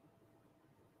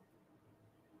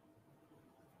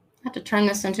 I have to turn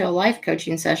this into a life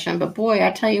coaching session, but boy,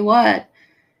 I tell you what,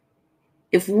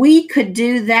 if we could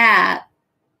do that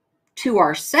to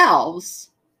ourselves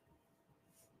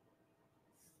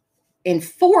and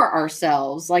for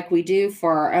ourselves like we do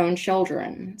for our own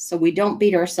children, so we don't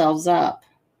beat ourselves up,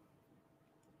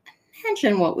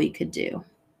 imagine what we could do.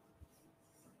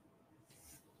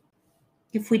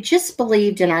 If we just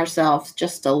believed in ourselves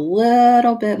just a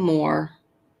little bit more.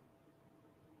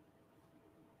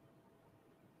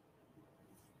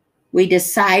 We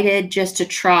decided just to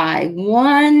try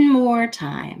one more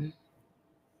time.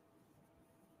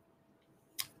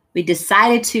 We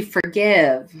decided to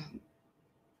forgive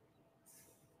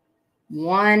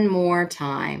one more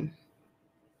time.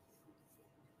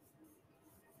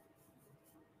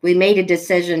 We made a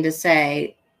decision to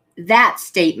say, that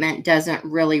statement doesn't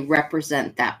really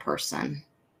represent that person.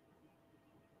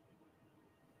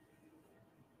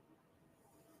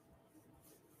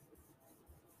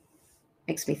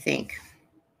 Makes me think.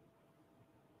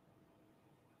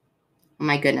 Oh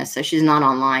my goodness. So she's not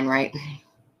online, right?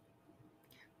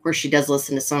 Of course, she does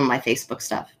listen to some of my Facebook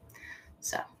stuff.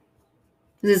 So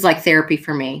this is like therapy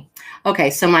for me. Okay,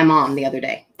 so my mom the other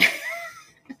day.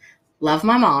 Love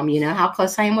my mom. You know how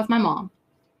close I am with my mom.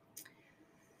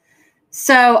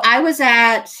 So I was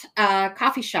at a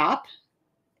coffee shop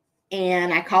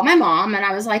and I called my mom and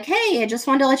I was like, hey, I just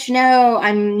wanted to let you know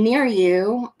I'm near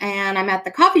you and I'm at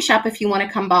the coffee shop if you want to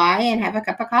come by and have a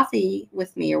cup of coffee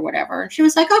with me or whatever. And she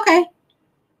was like, okay.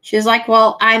 She was like,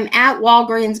 well, I'm at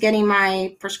Walgreens getting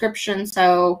my prescription,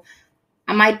 so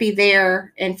I might be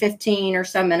there in 15 or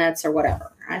so minutes or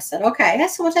whatever. I said, okay. I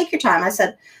said, well, take your time. I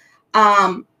said,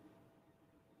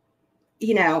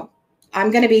 you know, I'm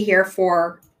going to be here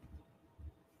for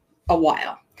a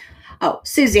while. Oh,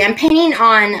 Susie, I'm painting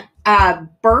on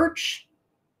birch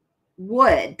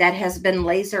wood that has been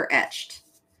laser etched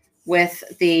with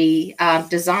the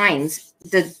designs,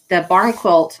 the barn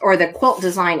quilt or the quilt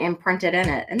design imprinted in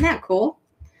it. Isn't that cool?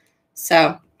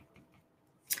 So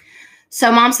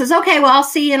mom says, okay, well, I'll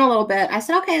see you in a little bit. I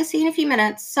said, okay, I'll see you in a few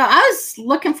minutes. So I was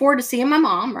looking forward to seeing my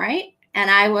mom, right? And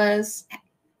I was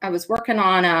working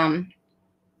on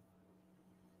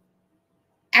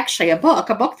actually a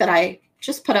book that I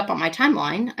just put up on my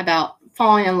timeline about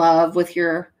falling in love with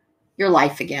your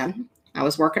life again. I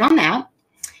was working on that.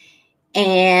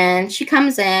 And she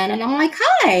comes in and I'm like,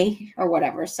 hi, or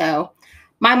whatever. So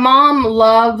my mom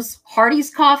loves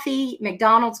Hardee's coffee,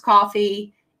 McDonald's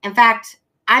coffee. In fact,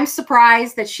 I'm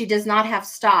surprised that she does not have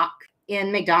stock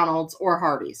in McDonald's or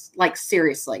Hardee's. Like,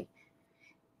 seriously.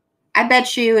 I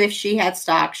bet you if she had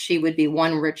stock, she would be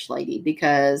one rich lady,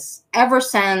 because ever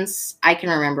since I can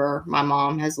remember, my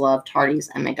mom has loved Hardee's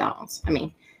and McDonald's. I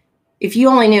mean, if you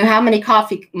only knew how many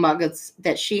coffee mugs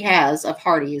that she has of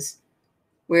Hardee's,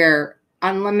 where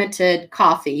unlimited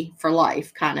coffee for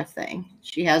life kind of thing.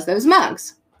 She has those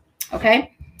mugs.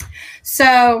 Okay.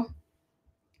 So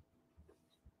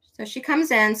she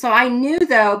comes in. So I knew,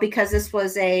 though, because this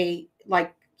was a,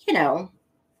 like, you know,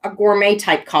 a gourmet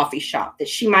type coffee shop, that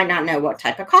she might not know what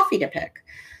type of coffee to pick.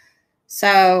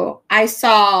 So I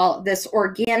saw this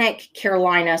organic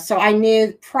Carolina. So I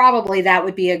knew probably that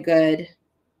would be a good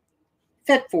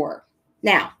fit for her.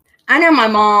 Now, I know my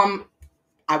mom,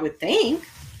 I would think,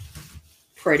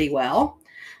 pretty well.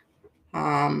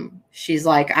 She's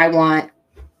like, I want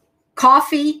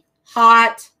coffee,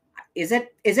 hot. is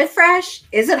it fresh?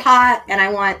 Is it hot? And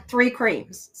I want 3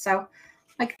 creams. So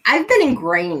like I've been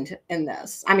ingrained in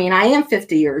this. I mean, I am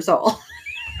 50 years old.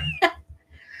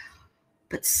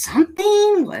 But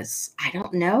something was, I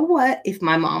don't know what, if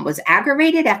my mom was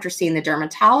aggravated after seeing the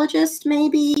dermatologist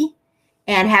maybe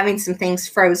and having some things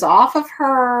froze off of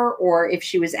her, or if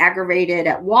she was aggravated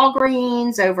at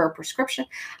Walgreens over a prescription.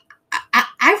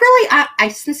 I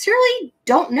sincerely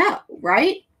don't know,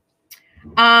 right?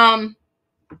 But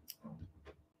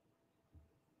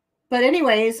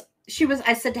anyways,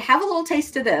 I said, to have a little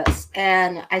taste of this.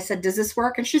 And I said, does this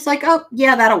work? And she's like, oh,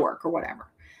 yeah, that'll work, or whatever.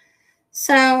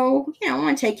 So, I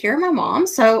want to take care of my mom.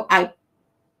 So I,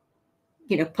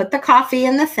 put the coffee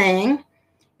in the thing,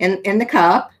 in the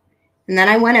cup. And then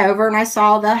I went over and I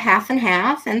saw the half and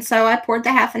half. And so I poured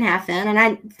the half and half in. And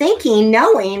I'm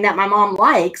knowing that my mom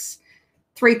likes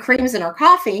 3 creams in her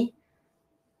coffee.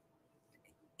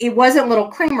 It wasn't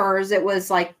little creamers. It was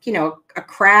like, a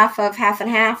carafe of half and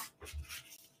half.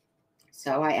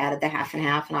 So I added the half and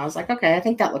half and I was like, okay, I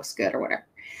think that looks good, or whatever.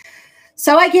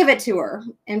 So I give it to her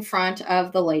in front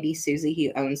of the lady, Susie,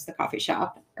 who owns the coffee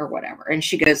shop or whatever. And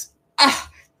she goes, oh,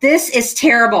 this is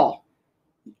terrible.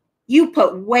 You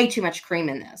put way too much cream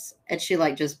in this. And she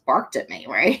like just barked at me,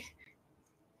 right?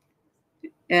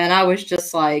 And I was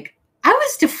just like, I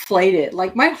was deflated.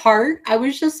 Like my heart, I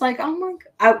was just like, oh my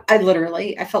God.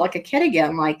 I felt like a kid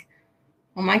again. Like,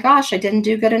 oh my gosh, I didn't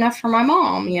do good enough for my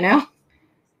mom,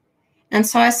 And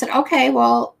so I said, okay,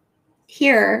 well,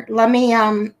 here, let me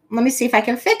see if I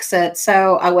can fix it.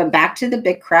 So I went back to the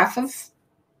big carafe of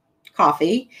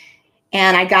coffee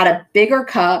and I got a bigger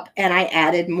cup and I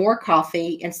added more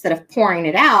coffee instead of pouring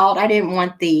it out. I didn't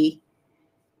want the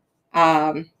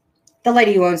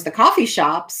lady who owns the coffee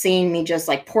shop seeing me just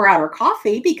like pour out her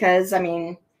coffee, because I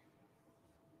mean,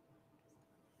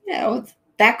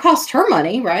 that cost her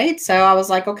money, right? So I was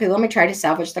like, okay, let me try to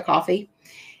salvage the coffee.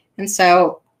 And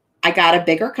so I got a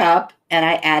bigger cup and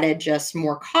I added just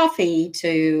more coffee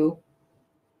to,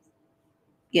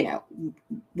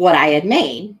 what I had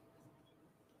made.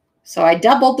 So I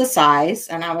doubled the size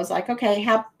and I was like, okay,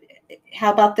 how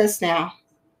about this now?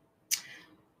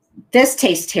 This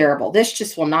tastes terrible. This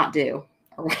just will not do,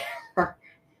 or whatever.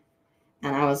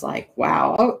 And I was like,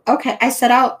 wow. Oh, okay. I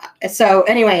said, so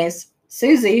anyways,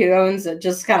 Susie, who owns it,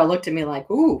 just kind of looked at me like,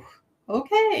 ooh,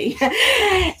 okay.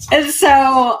 And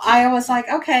so I was like,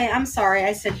 okay, I'm sorry.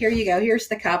 I said, here you go. Here's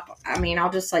the cup. I mean,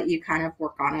 I'll just let you kind of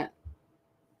work on it.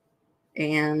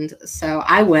 And so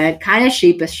I went kind of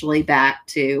sheepishly back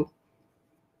to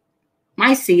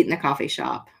my seat in the coffee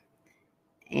shop.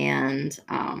 And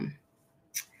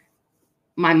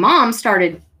my mom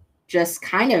started just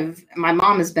my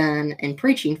mom has been in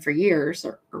preaching for years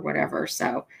or whatever.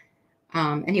 So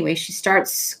anyway, she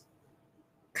starts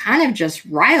kind of just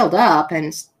riled up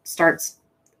and starts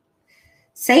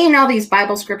saying all these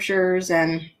Bible scriptures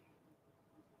and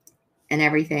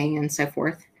everything and so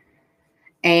forth.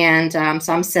 And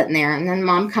so I'm sitting there, and then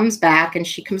Mom comes back, and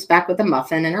she comes back with a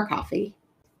muffin and her coffee.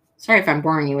 Sorry if I'm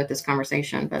boring you with this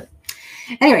conversation, but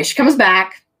anyway, she comes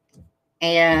back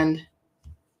and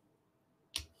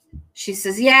she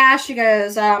says, yeah, she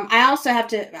goes, I also have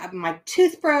to, my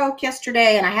tooth broke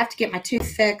yesterday and I have to get my tooth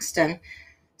fixed. And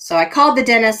so I called the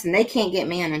dentist and they can't get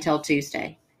me in until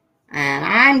Tuesday. And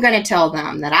I'm going to tell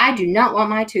them that I do not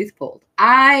want my tooth pulled.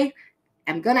 I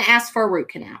am going to ask for a root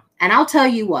canal. And I'll tell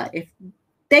you what, if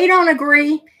they don't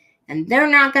agree and they're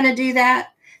not going to do that,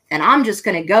 then I'm just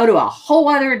going to go to a whole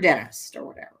other dentist or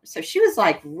whatever. So she was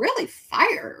like really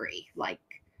fiery, like,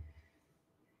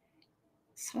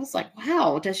 so I was like,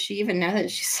 wow, does she even know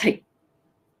that? She's like,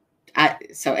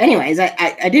 so anyways,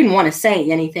 I didn't want to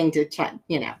say anything to try,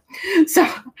 so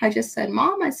I just said,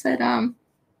 Mom, I said,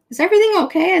 is everything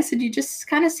okay? I said, you just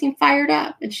kind of seem fired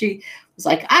up. And she was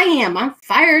like, I'm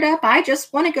fired up. I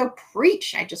just want to go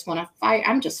preach. I just want to fight.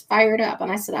 I'm just fired up.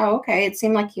 And I said, oh, okay. It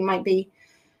seemed like you might be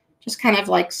just kind of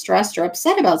like stressed or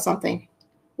upset about something.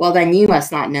 Well, then you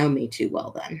must not know me too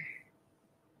well then.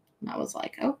 And I was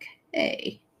like,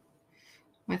 okay.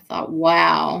 I thought,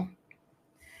 wow.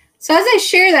 So as I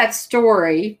share that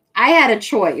story, I had a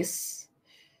choice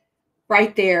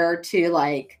right there to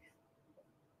like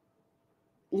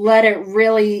let it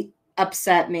really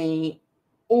upset me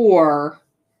or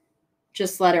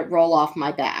just let it roll off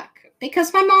my back.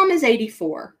 Because my mom is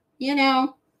 84,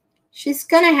 she's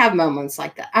going to have moments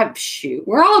like that. Shoot,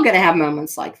 we're all going to have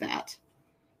moments like that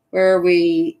where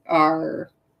we are.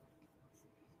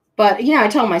 But, I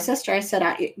told my sister, I said,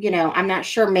 I'm not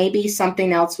sure, maybe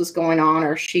something else was going on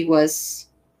or she was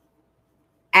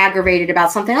aggravated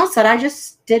about something else that I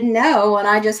just didn't know. And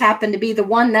I just happened to be the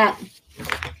one that,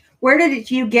 where did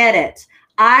you get it?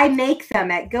 I make them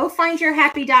at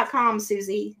gofindyourhappy.com,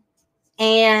 Susie.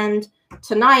 And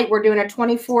tonight we're doing a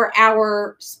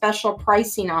 24-hour special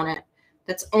pricing on it.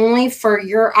 That's only for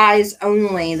your eyes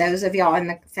only, those of y'all in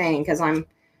the thing, because I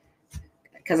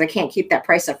can't keep that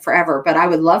price up forever. But I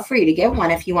would love for you to get one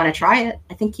if you want to try it.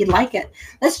 I think you'd like it.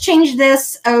 Let's change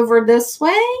this over this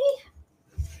way.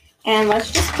 And let's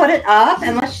just put it up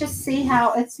and let's just see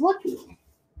how it's looking.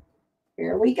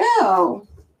 Here we go.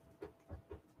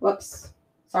 Whoops.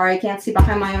 Sorry, I can't see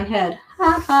behind my own head.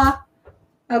 Ha ha.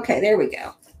 Okay, there we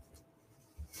go.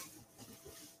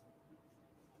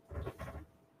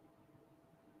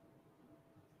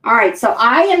 All right, so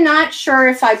I am not sure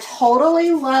if I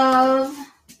totally love,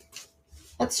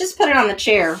 let's just put it on the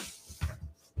chair.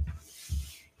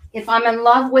 If I'm in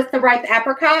love with the ripe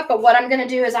apricot, but what I'm going to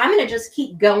do is I'm going to just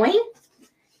keep going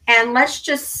and let's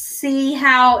just see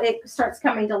how it starts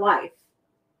coming to life.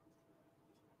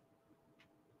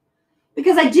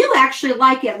 Because I do actually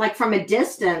like it, like from a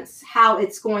distance, how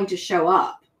it's going to show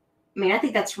up. I mean, I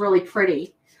think that's really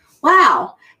pretty.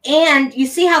 Wow. And you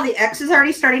see how the X is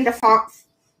already starting to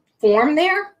form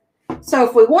there? So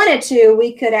if we wanted to,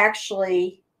 we could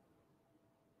actually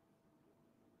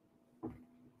look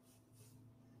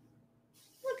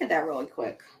at that really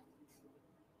quick.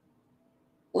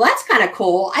 Well, that's kind of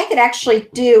cool. I could actually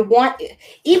do one,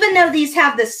 even though these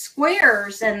have the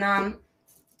squares in them,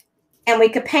 and we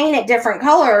could paint it different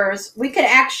colors, we could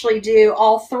actually do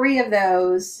all three of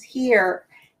those here,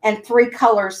 and 3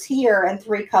 colors here, and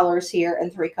 3 colors here,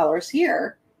 and 3 colors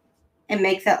here, and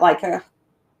make that like a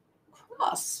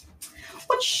cross,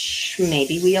 which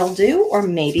maybe we'll do, or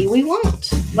maybe we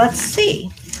won't. Let's see.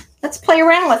 Let's play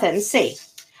around with it and see.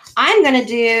 I'm going to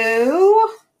do,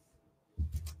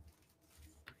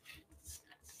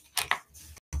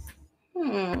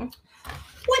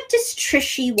 what does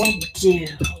Trishy want to do?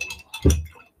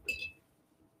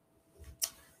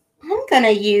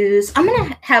 I'm going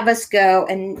to have us go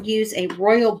and use a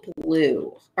royal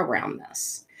blue around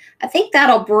this. I think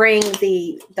that'll bring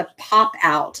the pop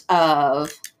out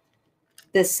of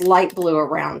this light blue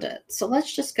around it. So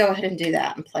let's just go ahead and do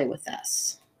that and play with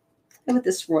this. Go with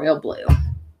this royal blue.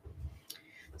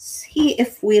 See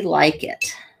if we like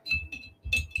it.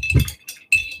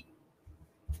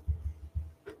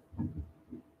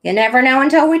 You never know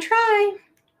until we try.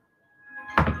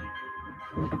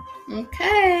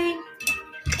 Okay.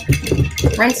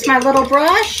 Rinse my little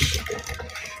brush.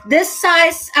 This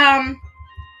size,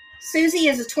 Susie,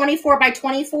 is a 24 by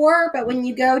 24, but when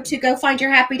you go to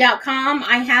gofindyourhappy.com,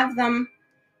 I have them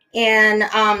in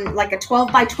like a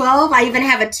 12 by 12. I even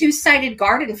have a 2-sided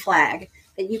garden flag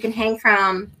that you can hang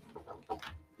from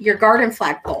your garden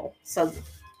flagpole, so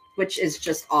which is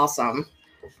just awesome.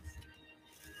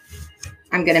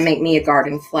 I'm going to make me a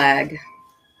garden flag.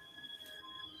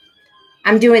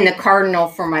 I'm doing the cardinal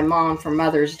for my mom for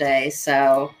Mother's Day,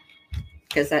 so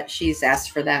because she's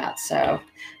asked for that. So,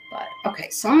 but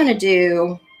okay, so I'm going to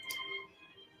do,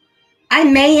 I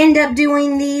may end up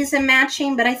doing these and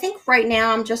matching, but I think right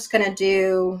now I'm just going to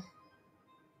do,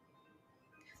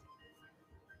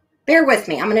 bear with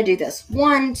me. I'm going to do this.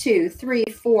 1, 2, 3,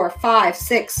 4, 5,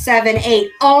 6, 7,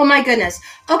 8. Oh my goodness.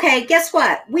 Okay, guess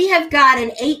what? We have got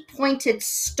an 8-pointed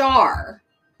star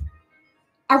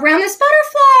around this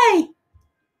butterfly.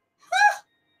 Huh.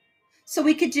 So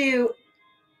we could do,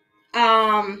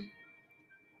 oh,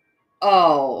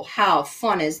 how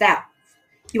fun is that?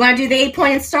 You want to do the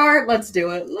 8-pointed star? Let's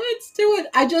do it. Let's do it.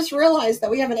 I just realized that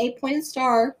we have an 8-pointed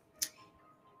star.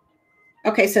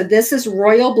 Okay, so this is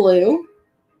royal blue.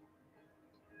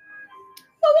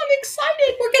 Oh, I'm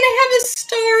excited. We're going to have a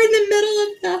star in the middle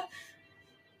of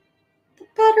the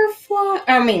butterfly.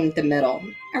 I mean, the middle.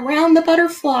 Around the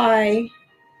butterfly.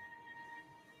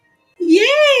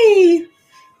 Yay!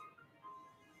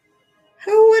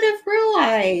 Who would have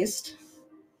realized?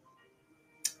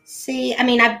 See, I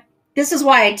mean, this is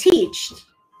why I teach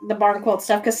the barn quilt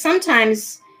stuff, because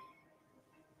sometimes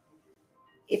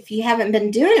if you haven't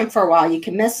been doing them for a while, you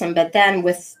can miss them. But then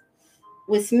with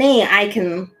me, I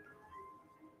can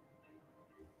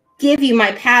give you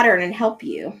my pattern and help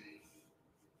you.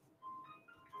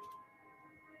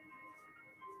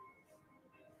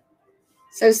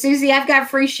 So Susie, I've got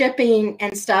free shipping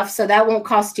and stuff, so that won't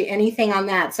cost you anything on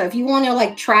that. So if you want to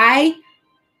like try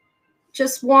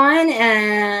just one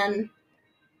and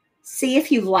see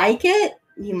if you like it,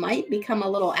 you might become a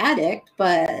little addict,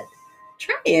 but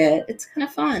try it. It's kind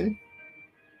of fun.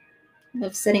 I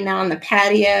love sitting out on the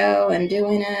patio and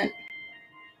doing it.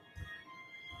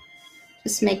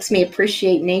 Just makes me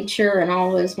appreciate nature and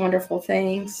all those wonderful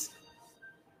things.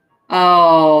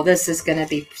 Oh, this is going to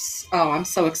be, oh, I'm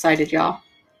so excited, y'all.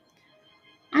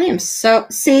 I am so,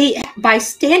 see, by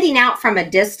standing out from a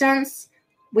distance,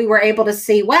 we were able to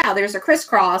see, wow, there's a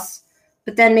crisscross.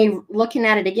 But then me looking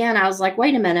at it again, I was like,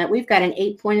 wait a minute, we've got an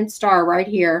 8-pointed star right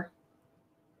here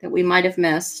that we might have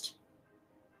missed.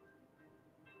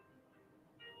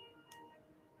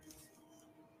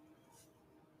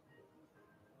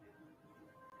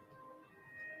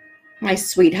 My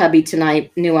sweet hubby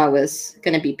tonight knew I was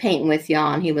going to be painting with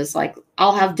y'all, and he was like,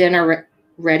 I'll have dinner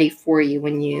ready for you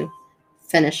when you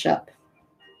finish up.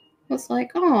 I was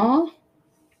like, oh.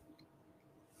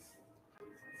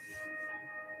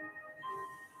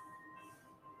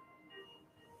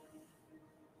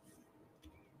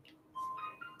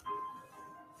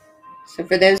 So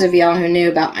for those of y'all who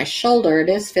knew about my shoulder, it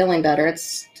is feeling better.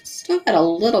 It's still got a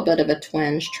little bit of a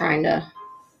twinge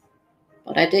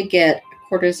but I did get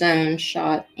a cortisone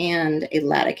shot and a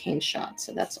lidocaine shot,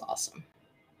 so that's awesome.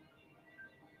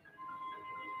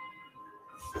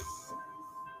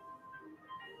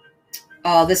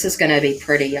 Oh, this is going to be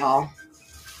pretty, y'all.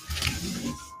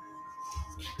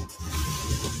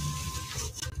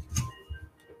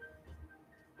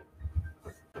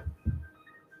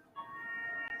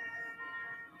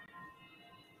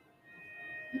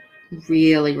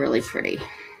 Really, really pretty.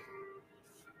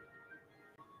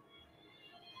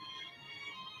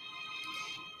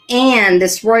 And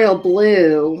this royal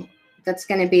blue, that's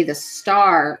going to be the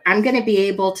star. I'm going to be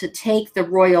able to take the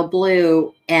royal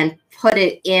blue and put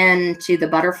it into the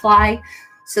butterfly.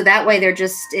 So that way there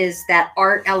just is that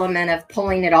art element of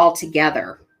pulling it all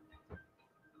together.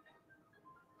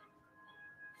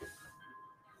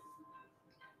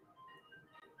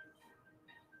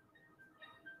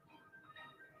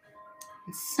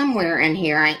 Somewhere in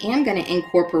here, I am going to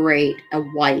incorporate a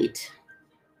white.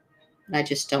 I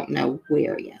just don't know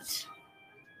where yet.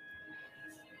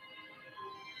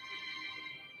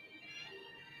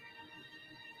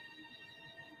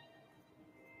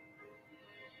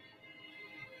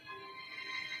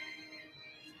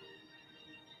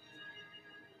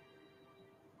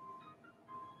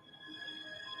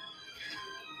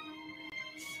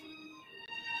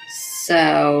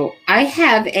 So I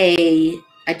have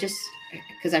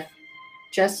because I've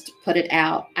just put it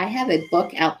out, I have a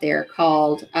book out there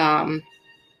called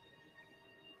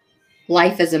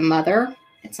Life as a Mother.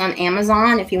 It's on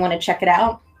Amazon if you want to check it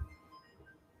out.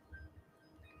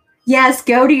 Yes,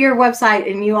 go to your website,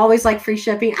 and you always like free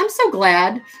shipping. I'm so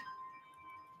glad.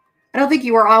 I don't think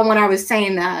you were on when I was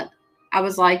saying that. I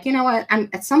was like, you know what?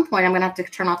 At some point, I'm going to have to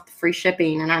turn off the free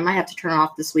shipping, and I might have to turn it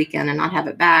off this weekend and not have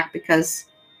it back because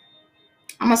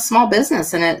I'm a small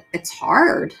business and it's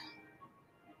hard.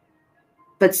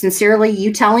 But sincerely,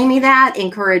 you telling me that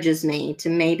encourages me to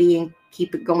maybe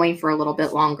keep it going for a little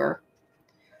bit longer.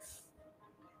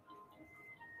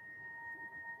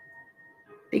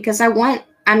 Because I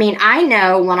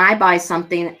know when I buy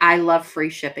something, I love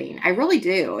free shipping. I really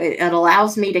do. It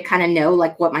allows me to kind of know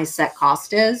like what my set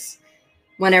cost is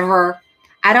whenever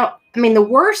the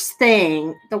worst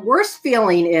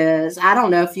feeling is, I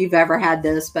don't know if you've ever had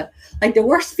this, but like the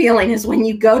worst feeling is when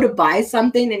you go to buy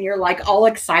something and you're like all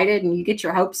excited and you get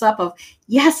your hopes up of,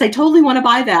 yes, I totally want to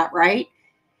buy that, right?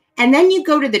 And then you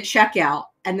go to the checkout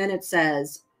and then it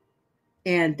says,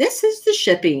 and this is the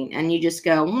shipping. And you just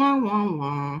go, wah, wah,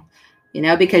 wah,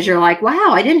 because you're like,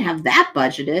 wow, I didn't have that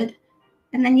budgeted.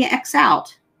 And then you X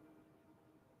out,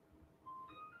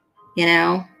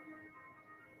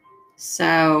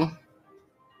 So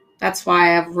that's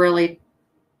why I've really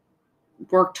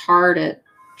worked hard at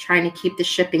trying to keep the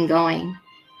shipping going.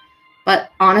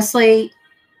 But honestly,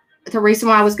 the reason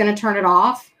why I was going to turn it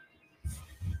off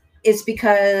is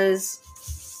because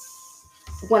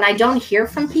when I don't hear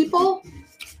from people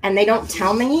and they don't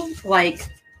tell me like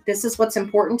this is what's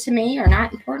important to me or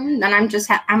not important, then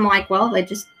I'm like, well, they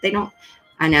don't.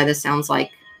 I know this sounds like,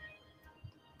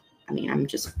 I'm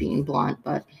just being blunt,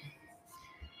 but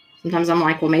sometimes I'm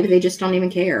like, well, maybe they just don't even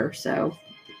care. So,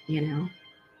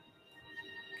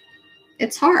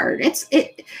 it's hard. I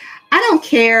don't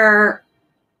care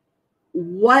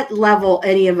what level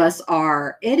any of us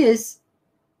are. It's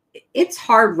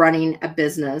hard running a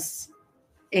business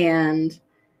and,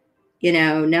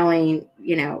 knowing,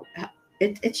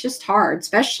 it's just hard,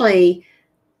 especially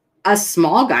us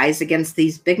small guys against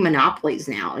these big monopolies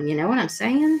now. And you know what I'm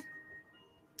saying?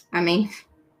 My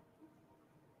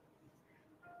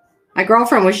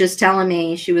girlfriend was just telling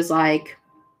me, she was like,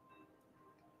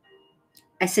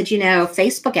 I said,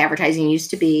 Facebook advertising used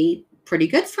to be pretty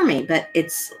good for me, but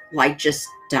it's like just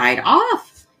died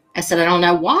off. I said, I don't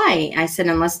know why. I said,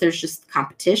 unless there's just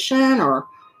competition or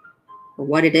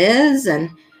what it is. And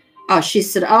Oh, she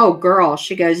said, oh, girl,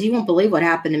 she goes, you won't believe what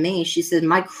happened to me. She said,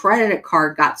 my credit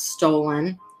card got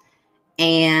stolen,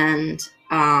 and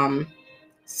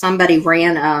somebody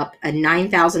ran up a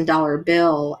 $9,000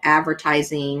 bill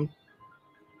advertising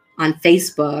on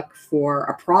Facebook for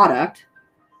a product.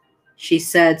 She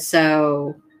said,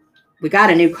 so we got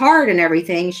a new card and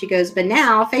everything. She goes, but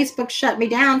now Facebook shut me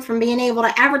down from being able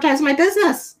to advertise my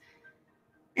business.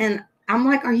 And I'm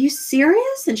like, are you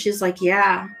serious? And she's like,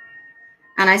 yeah.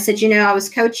 And I said, I was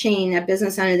coaching a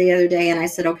business owner the other day, and I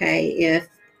said, okay, if,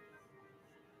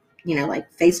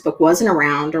 like Facebook wasn't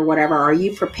around or whatever, are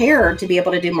you prepared to be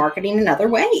able to do marketing in other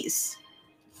ways?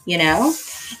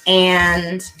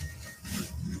 And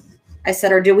I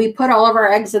said, or do we put all of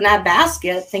our eggs in that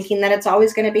basket thinking that it's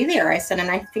always going to be there? I said, and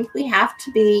I think we have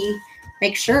to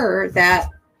make sure that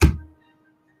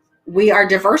we are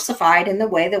diversified in the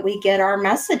way that we get our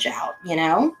message out,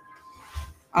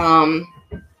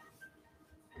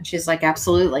 She's like,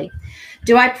 absolutely.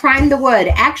 Do I prime the wood?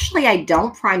 Actually, I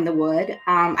don't prime the wood.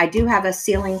 I do have a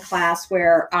ceiling class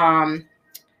where I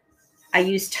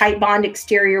use Titebond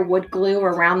exterior wood glue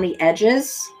around the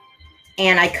edges,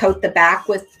 and I coat the back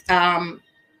with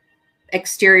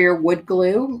exterior wood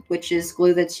glue, which is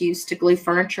glue that's used to glue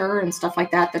furniture and stuff like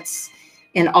that. That's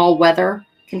in all weather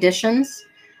conditions.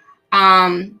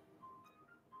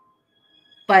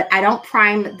 But I don't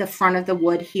prime the front of the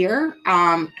wood here.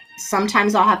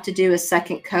 Sometimes I'll have to do a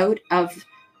second coat of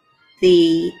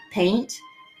the paint,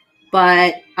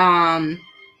 but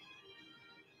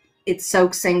it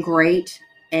soaks in great,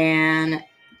 and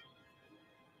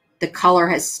the color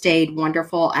has stayed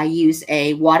wonderful. I use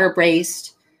a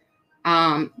water-based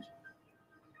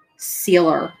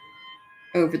sealer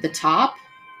over the top,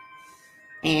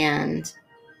 and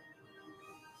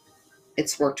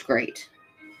it's worked great.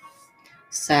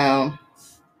 So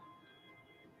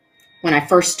when I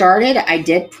first started, I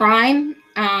did prime,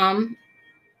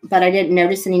 but I didn't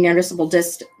notice any noticeable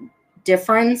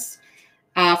difference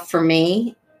for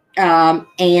me.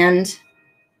 And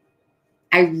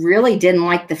I really didn't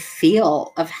like the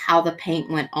feel of how the paint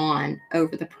went on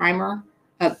over the primer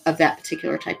of that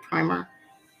particular type primer.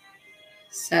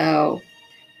 So,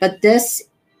 but this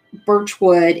birch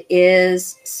wood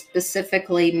is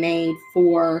specifically made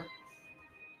for,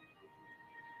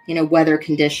 weather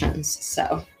conditions.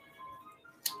 So,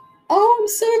 oh, I'm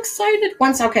so excited.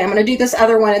 Okay, I'm going to do this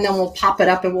other one, and then we'll pop it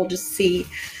up and we'll just see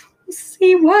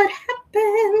what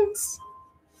happens.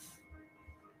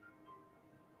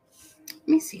 Let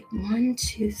me see. 1,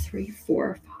 2, 3,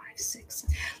 4, 5, 6.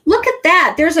 Look at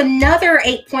that. There's another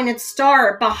 8-pointed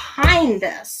star behind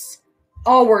this.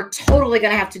 Oh, we're totally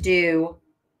going to have to do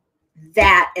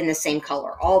that in the same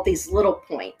color. All these little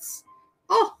points.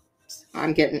 Oh, now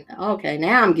I'm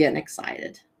getting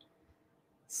excited.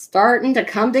 Starting to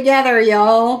come together,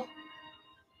 y'all.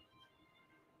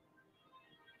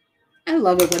 I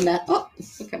love it when that, oh,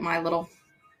 look at my little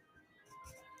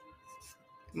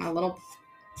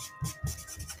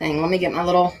thing. Let me get my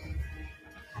little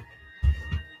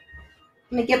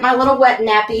wet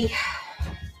nappy.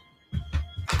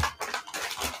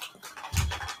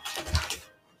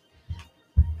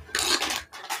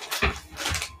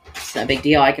 It's no big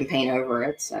deal. I can paint over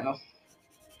it, so.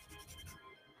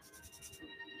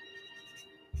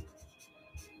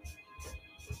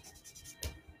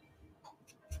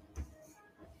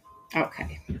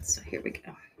 Okay, so here we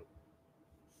go.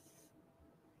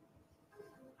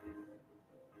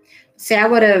 See, I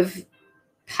would have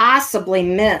possibly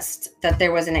missed that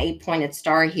there was an 8-pointed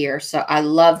star here. So I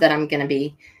love that I'm going to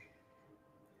be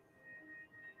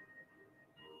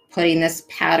putting this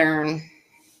pattern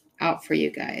out for you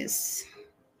guys.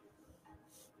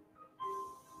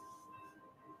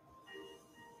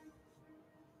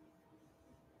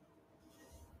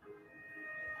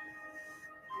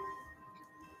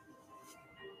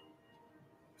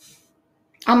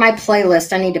 On my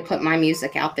playlist, I need to put my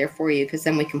music out there for you, because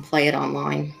then we can play it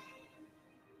online.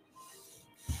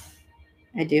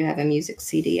 I do have a music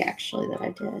CD, actually, that I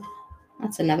did.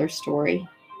 That's another story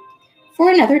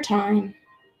for another time.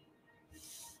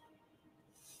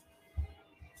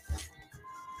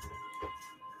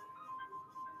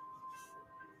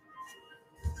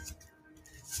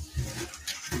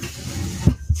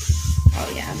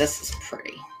 Oh, yeah, this is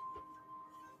pretty.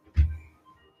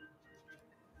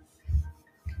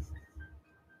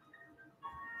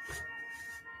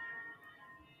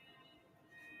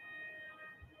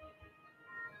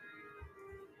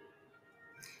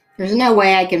 There's no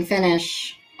way I can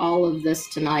finish all of this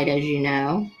tonight, as you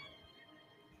know.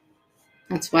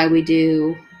 That's why when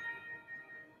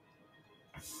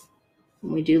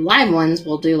we do live ones,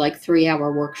 we'll do like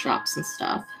 3-hour workshops and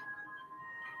stuff.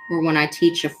 or when I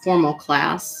teach a formal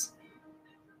class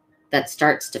that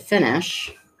starts to finish,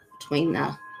 between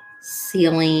the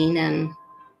ceiling and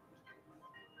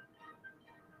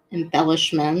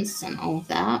embellishments and all of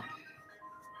that.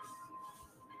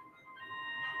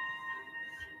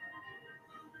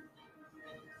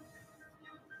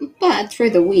 But through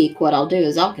the week, what I'll do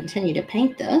is I'll continue to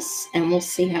paint this, and we'll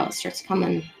see how it starts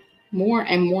coming more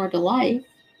and more to life.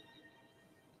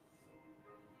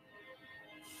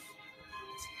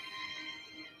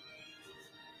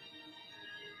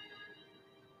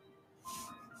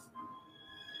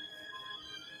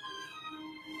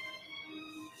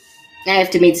 I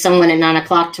have to meet someone at 9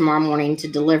 o'clock tomorrow morning to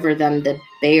deliver them the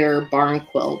bear barn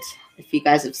quilt. If you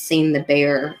guys have seen the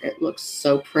bear, it looks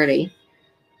so pretty.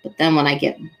 But then when I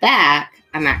get back,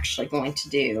 I'm actually going to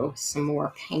do some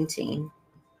more painting.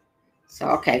 So,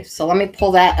 okay, so let me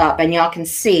pull that up and y'all can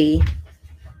see.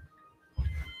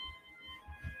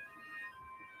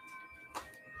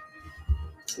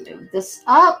 Move this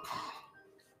up.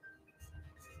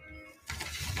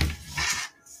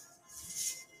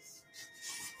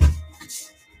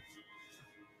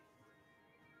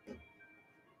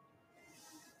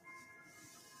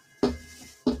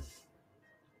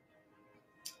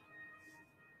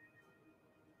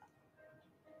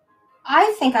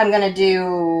 I think I'm going to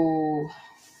do,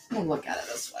 let me look at it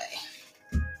this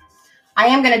way. I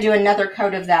am going to do another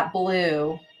coat of that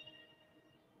blue.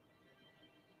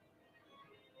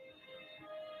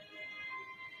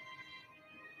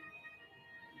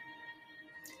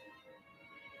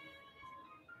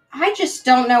 I just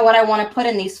don't know what I want to put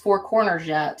in these four corners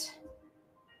yet.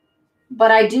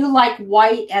 But I do like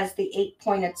white as the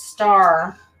 8-pointed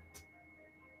star.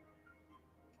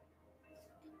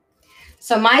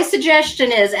 So my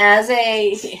suggestion is,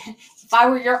 if I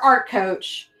were your art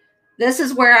coach, this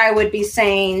is where I would be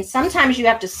saying, sometimes you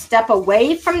have to step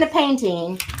away from the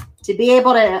painting to be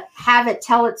able to have it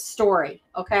tell its story,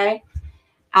 okay?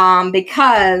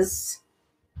 Because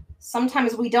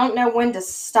sometimes we don't know when to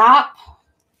stop.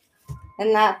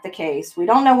 Isn't that the case? We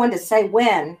don't know when to say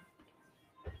when.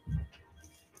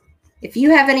 If you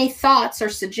have any thoughts or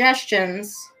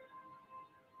suggestions,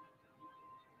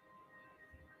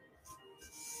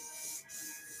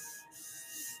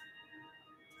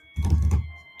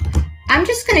 I'm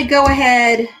just going to go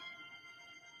ahead.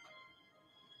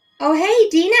 Oh, hey,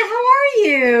 Dina, how are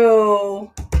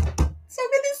you? So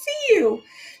good to see you.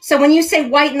 So when you say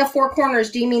white in the four corners,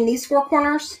 do you mean these four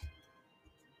corners?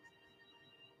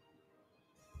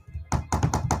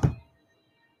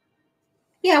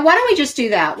 Yeah, why don't we just do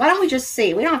that? Why don't we just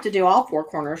see? We don't have to do all four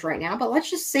corners right now, but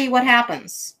let's just see what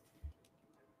happens.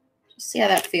 Just see how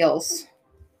that feels.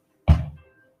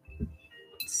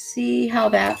 See how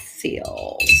that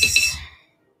feels.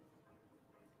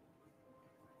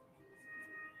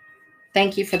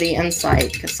 Thank you for the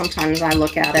insight, because sometimes I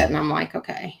look at it and I'm like,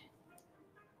 okay.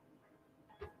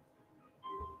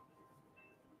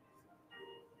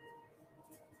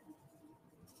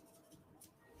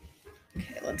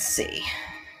 Okay, let's see.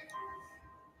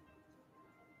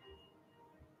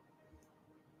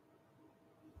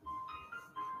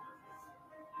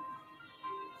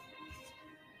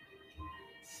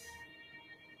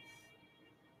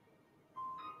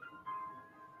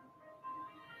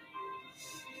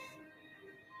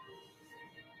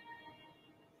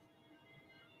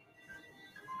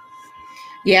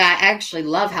 Yeah, I actually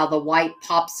love how the white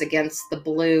pops against the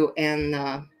blue and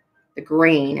the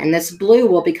green. And this blue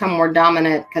will become more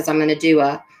dominant because I'm going to do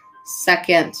a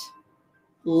second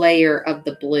layer of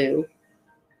the blue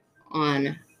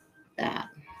on that.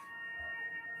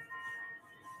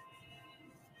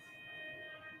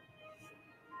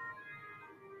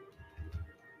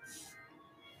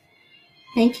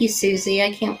 Thank you, Susie.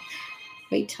 I can't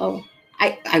wait till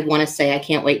I want to say I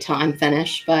can't wait till I'm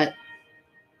finished, but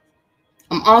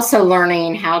I'm also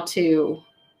learning how to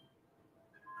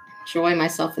enjoy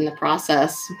myself in the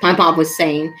process. My mom was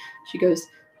saying, she goes,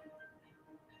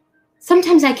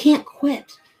 sometimes I can't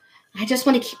quit. I just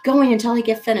want to keep going until I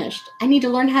get finished. I need to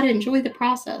learn how to enjoy the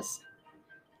process.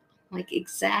 Like,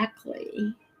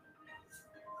 exactly.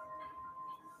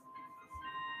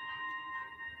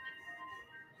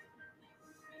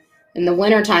 In the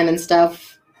wintertime and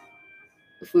stuff,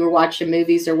 if we were watching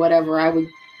movies or whatever, I would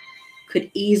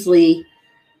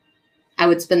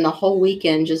spend the whole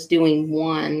weekend just doing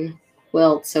one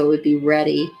quilt so it would be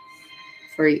ready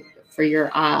for your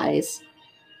eyes.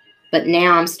 But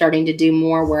now I'm starting to do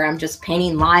more where I'm just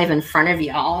painting live in front of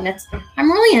y'all, and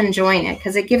I'm really enjoying it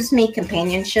because it gives me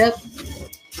companionship,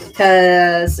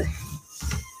 because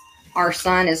our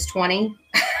son is 20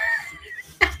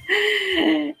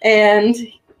 and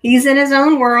he's in his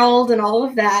own world and all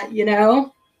of that, you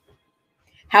know.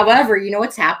 However, you know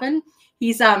what's happened?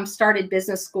 He's started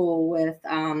business school with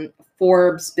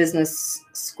Forbes Business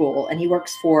School, and he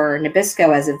works for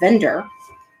Nabisco as a vendor,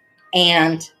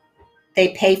 and they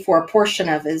pay for a portion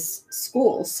of his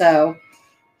school. So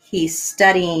he's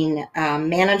studying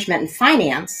management and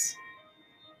finance.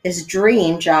 His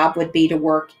dream job would be to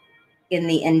work in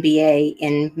the NBA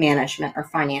in management or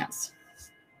finance.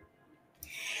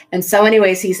 And so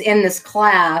anyways, he's in this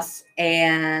class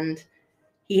and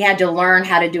he had to learn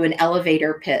how to do an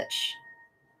elevator pitch.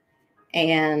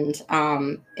 And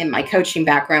in my coaching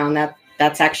background,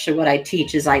 that's actually what I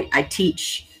teach. Is I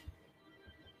teach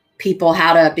people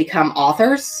how to become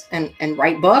authors and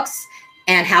write books,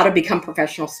 and how to become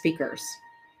professional speakers,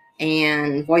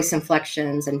 and voice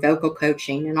inflections and vocal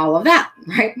coaching and all of that,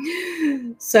 right?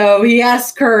 So he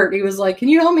asked Kurt, he was like, can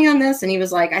you help me on this? And he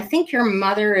was like, I think your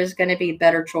mother is going to be a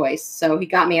better choice. So he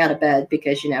got me out of bed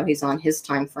because, you know, he's on his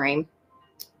time frame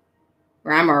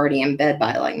where I'm already in bed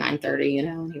by like 9:30, you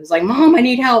know. And he was like, Mom, I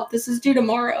need help. This is due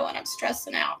tomorrow and I'm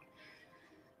stressing out.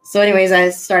 So anyways, I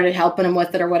started helping him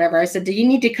with it or whatever. I said, do you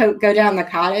need to go down the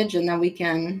cottage, and then you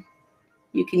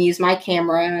can use my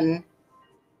camera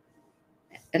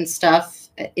and stuff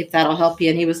if that'll help you.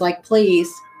 And he was like,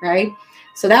 please, right?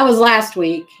 So that was last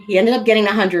week. He ended up getting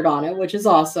 100 on it, which is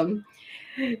awesome.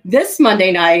 This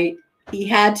Monday night, he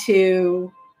had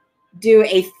to do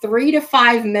a 3 to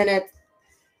 5 minute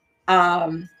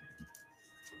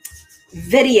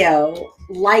video,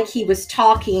 like he was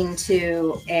talking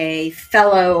to a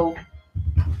fellow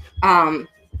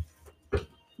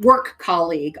work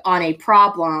colleague on a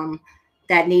problem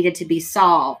that needed to be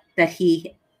solved, that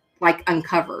he like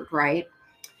uncovered, right,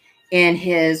 in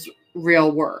his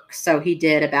real work. So he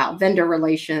did about vendor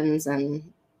relations and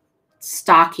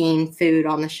stocking food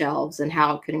on the shelves and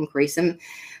how it could increase some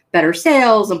better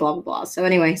sales and blah, blah, blah. So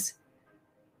anyways,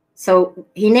 so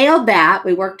he nailed that.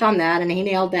 We worked on that and he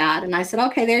nailed that. And I said,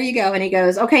 okay, there you go. And he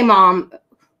goes, okay, Mom,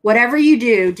 whatever you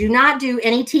do not do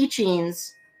any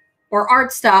teachings or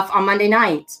art stuff on Monday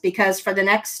nights, because for the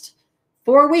next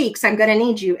 4 weeks, I'm going to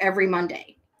need you every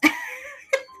Monday.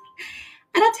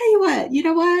 And I'll tell you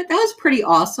what, that was pretty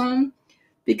awesome,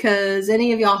 because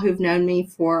any of y'all who've known me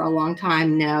for a long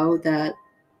time know that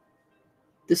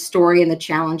the story and the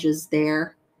challenges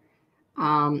there,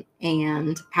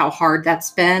 and how hard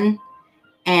that's been.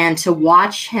 And to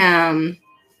watch him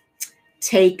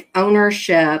take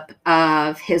ownership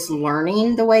of his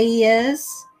learning the way he is,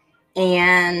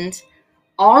 and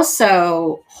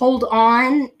also hold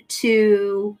on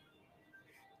to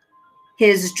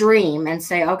his dream and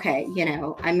say, okay, you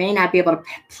know, I may not be able to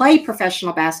play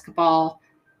professional basketball,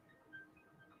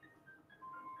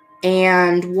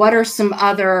 and what are some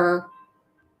other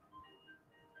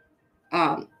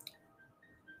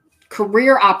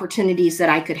career opportunities that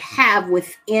I could have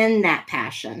within that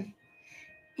passion.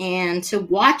 And to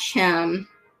watch him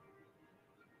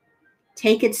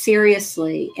take it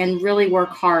seriously and really work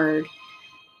hard,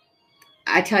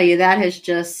 I tell you, that has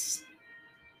just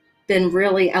been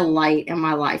really a light in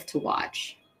my life to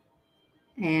watch.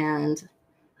 And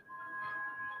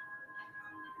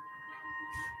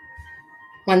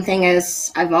one thing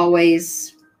is, I've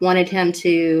always wanted him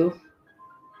to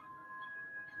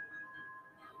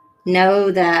know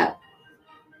that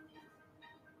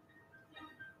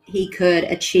he could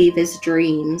achieve his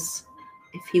dreams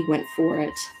if he went for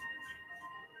it.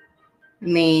 I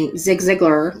mean, Zig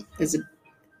Ziglar is a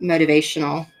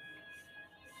motivational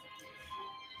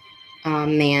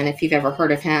man, if you've ever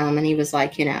heard of him. And he was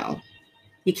like, you know,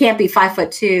 you can't be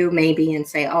 5'2" maybe and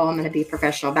say, oh, I'm going to be a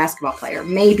professional basketball player.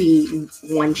 Maybe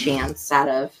one chance out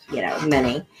of, you know,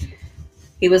 many.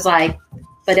 He was like,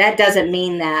 but that doesn't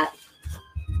mean that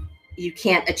you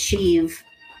can't achieve,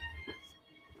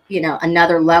 you know,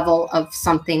 another level of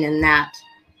something in that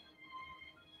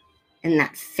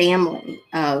family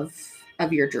of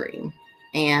your dream.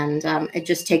 And it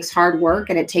just takes hard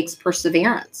work and it takes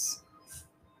perseverance.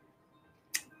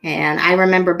 And I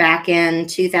remember back in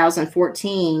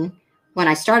 2014, when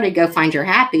I started Go Find Your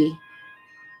Happy, you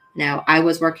know, I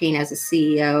was working as a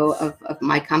CEO of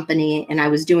my company, and I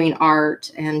was doing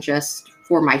art and just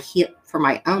for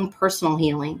my own personal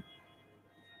healing.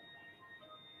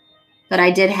 But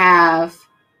I did have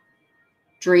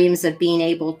dreams of being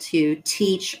able to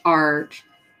teach art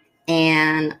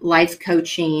and life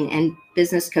coaching and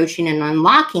business coaching and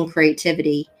unlocking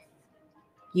creativity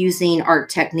using art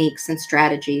techniques and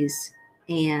strategies.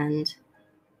 And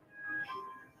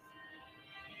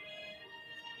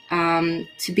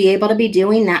to be able to be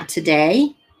doing that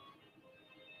today,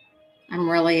 I'm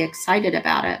really excited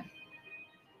about it.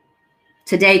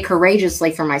 today, courageously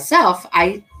for myself,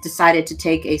 I decided to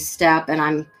take a step,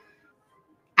 and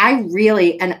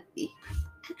and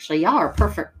actually, y'all are a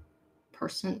perfect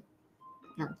person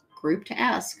or group to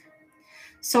ask.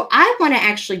 So I want to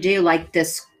actually do like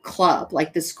this club,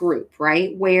 like this group,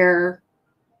 right? Where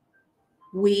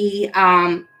we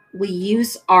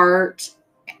use art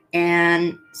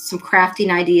and some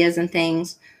crafting ideas and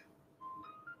things,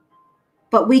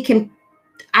 but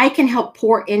I can help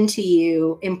pour into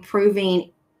you,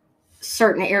 improving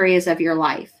certain areas of your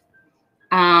life.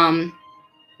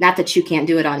 Not that you can't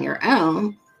do it on your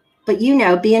own, but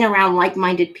being around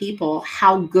like-minded people,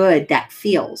 how good that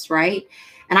feels, right?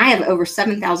 And I have over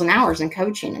 7,000 hours in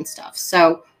coaching and stuff.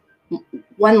 So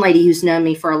one lady who's known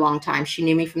me for a long time, she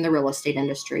knew me from the real estate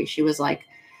industry. She was like,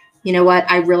 you know what?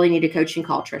 I really need a coaching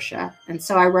call, Trisha. And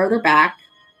so I wrote her back.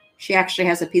 She actually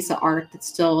has a piece of art that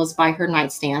still is by her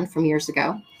nightstand from years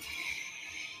ago.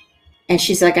 And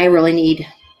she's like, I really need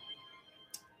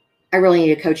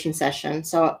a coaching session.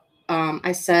 So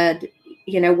I said,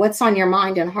 what's on your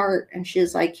mind and heart? And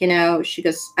she's like, she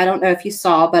goes, I don't know if you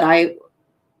saw, but I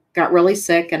got really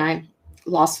sick and I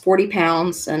lost 40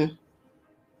 pounds, and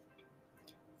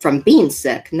from being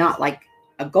sick, not like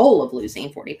a goal of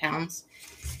losing 40 pounds.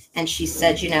 And she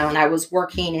said, and I was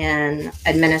working in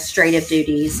administrative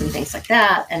duties and things like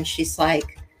that. And she's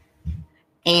like,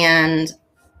 and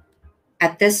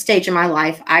at this stage in my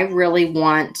life, I really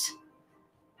want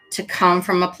to come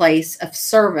from a place of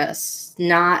service,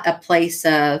 not a place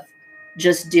of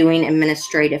just doing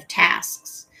administrative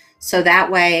tasks. So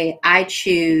that way I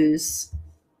choose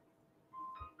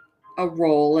a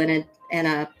role in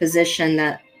a position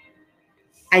that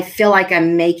I feel like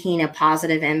I'm making a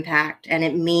positive impact, and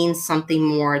it means something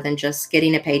more than just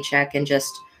getting a paycheck and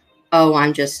just,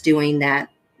 I'm just doing that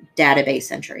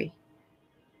database entry.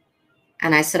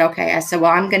 And I said, okay. I said,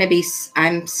 well,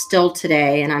 I'm still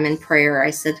today and I'm in prayer. I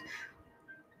said,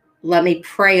 let me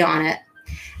pray on it.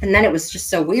 And then it was just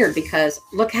so weird because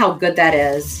look how good that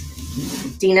is.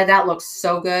 Dina, that looks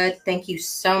so good. Thank you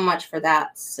so much for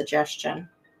that suggestion.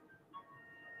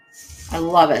 I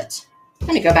love it. I'm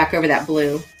going to go back over that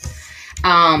blue.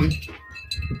 And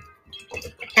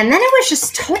then it was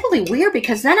just totally weird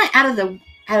because then out of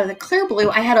the clear blue,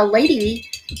 I had a lady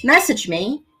message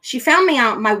me. She found me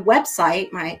on my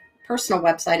website. My personal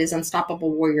website is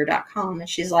unstoppablewarrior.com. And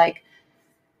she's like,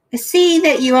 I see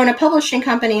that you own a publishing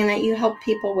company and that you help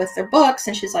people with their books.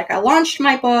 And she's like, I launched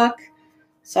my book.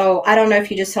 So I don't know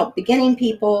if you just help beginning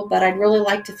people, but I'd really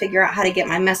like to figure out how to get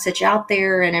my message out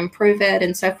there and improve it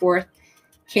and so forth.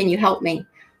 Can you help me?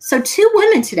 So 2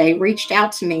 women today reached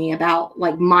out to me about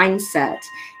like mindset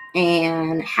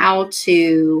and how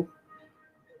to,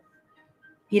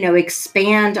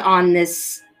 expand on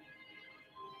this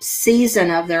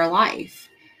season of their life.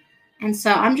 And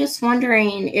so I'm just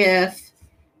wondering if,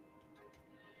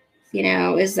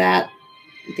 is that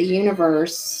the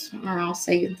universe, or I'll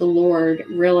say the Lord,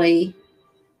 really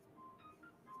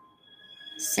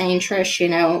saying,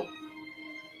 Trish,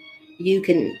 you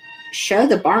can show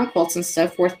the barn quilts and so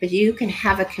forth, but you can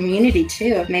have a community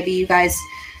too of maybe you guys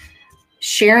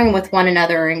sharing with one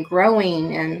another and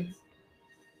growing, and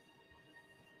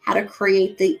how to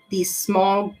create these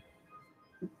small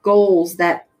goals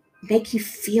that make you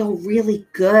feel really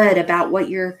good about what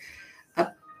you're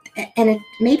and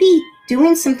maybe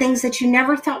doing some things that you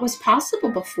never thought was possible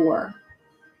before.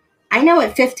 I know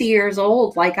at 50 years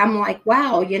old, I'm like,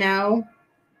 wow,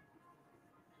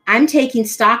 I'm taking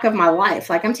stock of my life.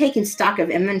 Like I'm taking stock of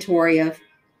inventory of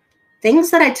things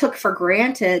that I took for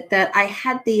granted that I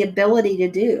had the ability to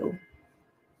do.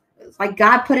 It's like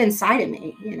God put inside of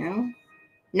me,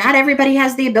 Not everybody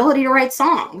has the ability to write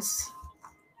songs.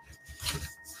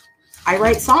 I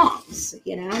write songs,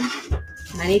 and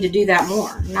I need to do that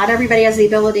more. Not everybody has the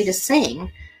ability to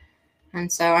sing.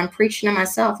 And so I'm preaching to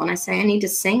myself when I say I need to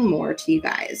sing more to you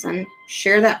guys and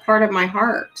share that part of my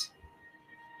heart.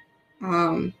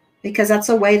 Because that's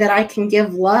a way that I can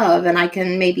give love and I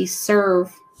can maybe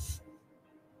serve.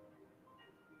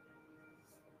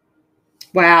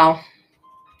 Wow.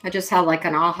 I just had like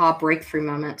an aha breakthrough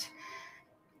moment.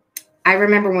 I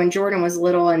remember when Jordan was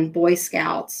little in Boy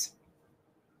Scouts,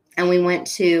 and we went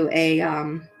to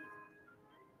a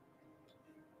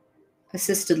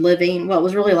assisted living. Well, it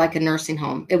was really like a nursing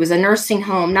home. It was a nursing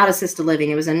home, not assisted living.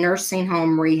 It was a nursing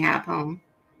home, rehab home.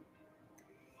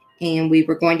 And we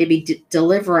were going to be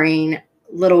delivering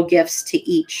little gifts to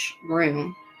each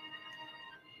room.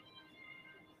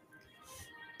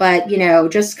 But,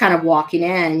 just kind of walking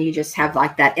in, you just have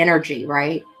like that energy,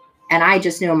 right? And I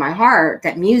just knew in my heart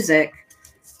that music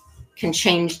can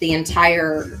change the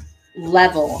entire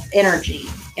level energy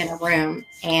in a room.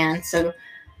 And so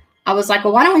I was like,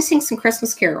 well, why don't we sing some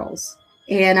Christmas carols?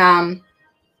 And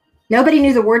nobody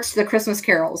knew the words to the Christmas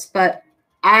carols, but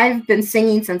I've been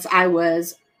singing since I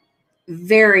was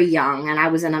very young, and I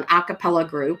was in an a cappella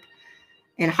group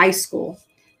in high school.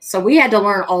 So we had to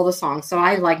learn all the songs. So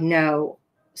I like know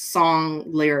song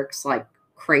lyrics like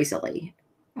crazily.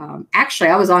 Actually,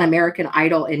 I was on American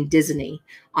Idol and Disney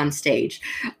on stage.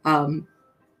 No,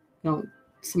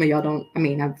 some of y'all don't, I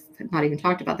mean, I've not even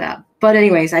talked about that. But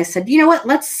anyways, I said, you know what,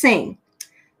 let's sing.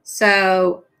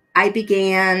 So I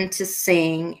began to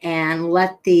sing and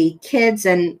let the kids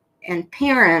and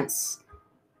parents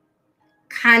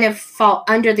kind of fall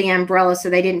under the umbrella so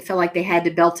they didn't feel like they had to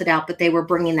belt it out, but they were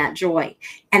bringing that joy.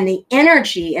 And the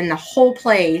energy in the whole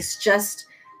place just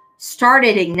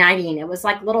started igniting. It was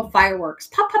like little fireworks,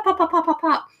 pop, pop, pop, pop, pop, pop,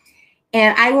 pop.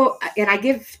 And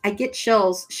I get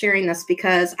chills sharing this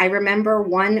because I remember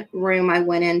one room I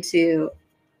went into.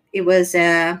 It was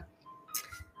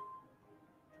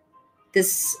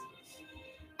this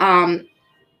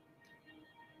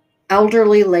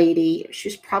elderly lady.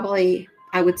 She's probably,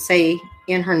 I would say,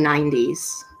 in her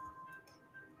 90s.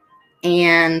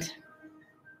 And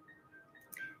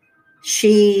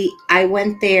I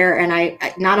went there and I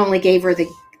not only gave her the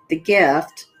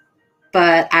gift,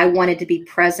 but I wanted to be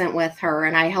present with her.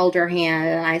 And I held her hand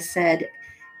and I said,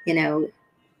 you know,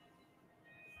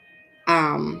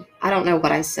 I don't know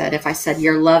what I said. If I said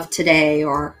you're loved today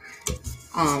or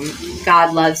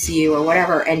God loves you or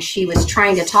whatever. And she was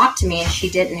trying to talk to me and she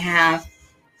didn't have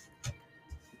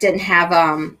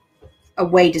a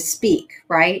way to speak,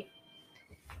 right?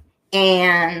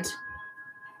 And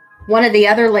one of the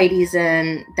other ladies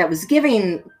that was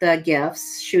giving the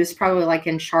gifts, she was probably like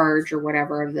in charge or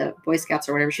whatever of the Boy Scouts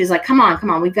or whatever. She was like, come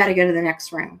on, we've got to go to the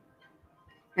next room.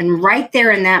 And right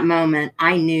there in that moment,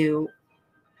 I knew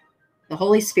the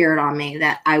Holy Spirit on me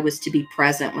that I was to be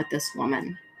present with this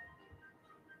woman.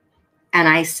 And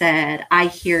I said, I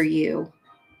hear you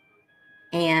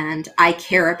and I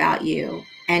care about you.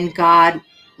 And God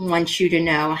wants you to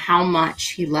know how much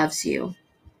he loves you.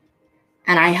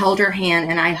 And I held her hand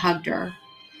and I hugged her.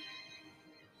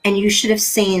 And you should have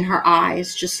seen her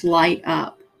eyes just light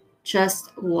up.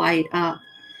 Just light up.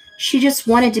 She just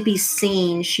wanted to be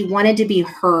seen. She wanted to be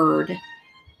heard.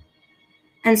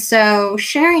 And so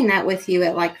sharing that with you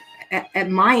at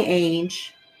my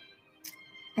age,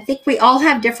 I think we all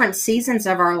have different seasons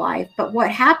of our life. But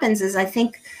what happens is I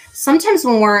think sometimes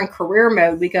when we're in career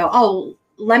mode, we go, oh,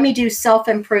 let me do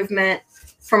self-improvement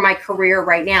for my career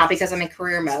right now because I'm in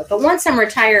career mode. But once I'm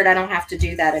retired, I don't have to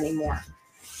do that anymore.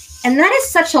 And that is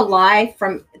such a lie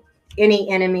from any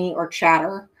enemy or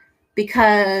chatter,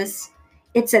 because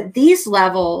it's at these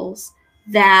levels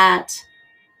that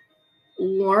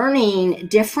learning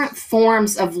different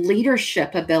forms of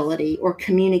leadership ability or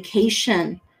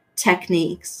communication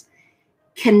techniques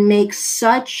can make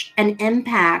such an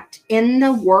impact in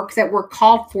the work that we're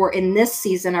called for in this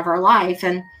season of our life.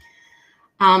 And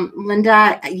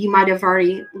Linda, you might have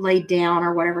already laid down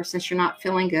or whatever since you're not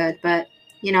feeling good. But,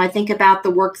 you know, I think about the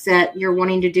work that you're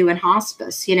wanting to do in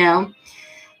hospice. You know,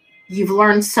 you've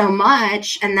learned so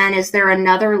much. And then is there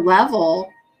another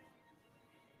level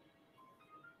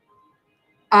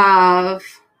of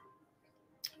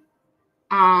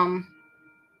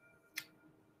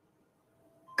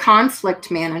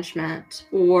conflict management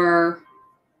or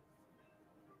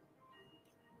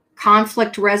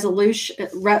conflict resolution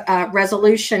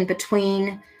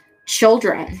between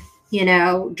children, you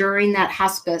know, during that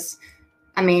hospice?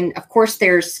 I mean, of course,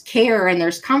 there's care and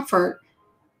there's comfort,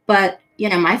 but, you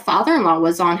know, my father-in-law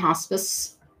was on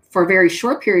hospice for a very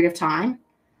short period of time,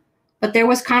 but there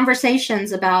was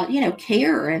conversations about, you know,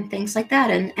 care and things like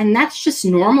that. And that's just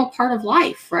normal part of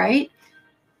life, right?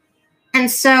 And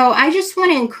so I just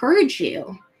want to encourage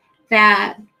you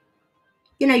that,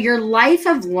 you know, your life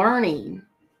of learning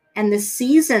and the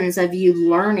seasons of you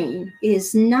learning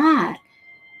is not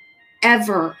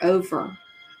ever over.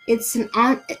 It's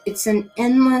an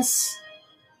endless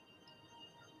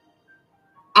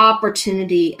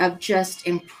opportunity of just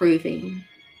improving.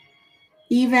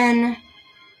 Even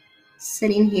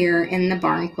sitting here in the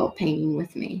barn quilt painting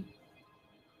with me,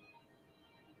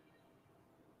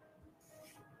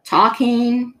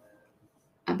 talking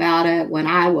about it when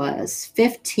I was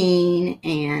 15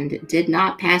 and did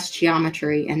not pass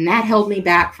geometry, and that held me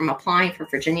back from applying for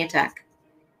Virginia Tech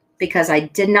because I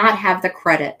did not have the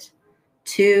credit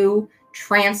to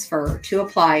transfer to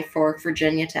apply for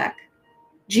Virginia Tech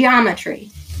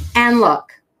geometry. And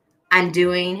look, I'm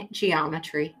doing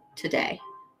geometry today.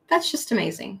 That's just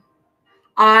amazing.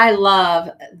 I love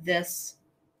this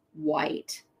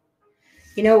white.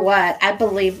 You know what? I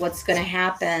believe what's going to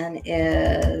happen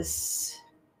is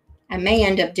I may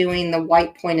end up doing the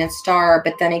white pointed star,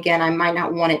 but then again, I might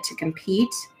not want it to compete.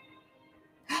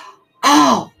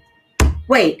 Oh,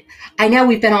 wait. I know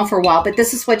we've been on for a while, but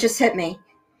this is what just hit me.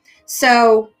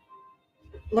 So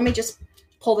let me just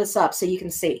pull this up so you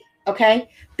can see, okay?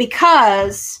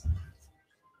 Because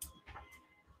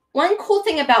one cool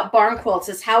thing about barn quilts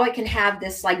is how it can have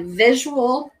this like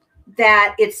visual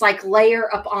that it's like layer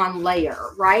upon layer,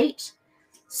 right?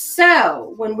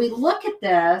 So when we look at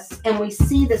this and we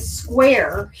see the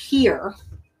square here,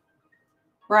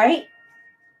 right?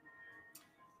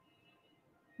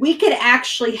 We could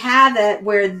actually have it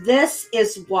where this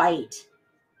is white.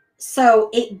 So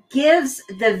it gives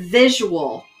the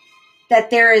visual that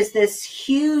there is this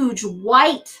huge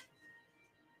white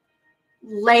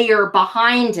layer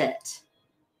behind it.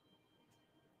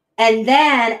 And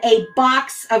then a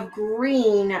box of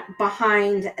green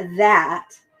behind that.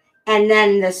 And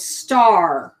then the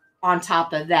star on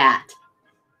top of that.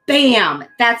 Bam!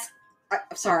 That's,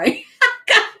 sorry, I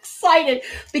got excited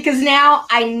because now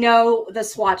I know the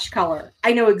swatch color.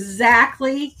 I know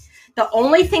exactly. The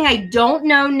only thing I don't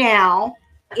know now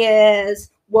is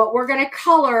what we're going to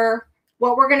color,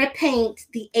 what we're going to paint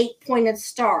the 8-pointed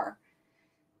star.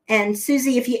 And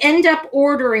Susie, if you end up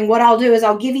ordering, what I'll do is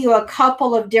I'll give you a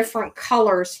couple of different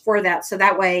colors for that. So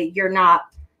that way you're not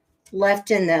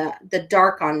left in the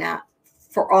dark on that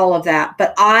for all of that.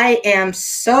 But I am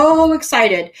so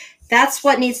excited. That's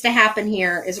what needs to happen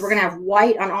here is we're going to have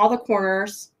white on all the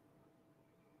corners.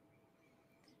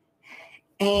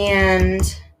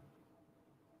 And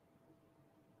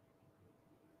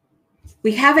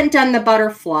we haven't done the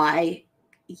butterfly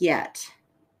yet.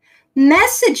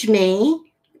 Message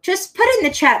me. Just put in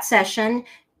the chat session.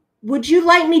 Would you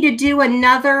like me to do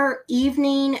another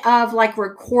evening of like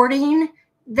recording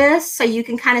this so you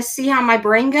can kind of see how my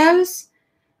brain goes?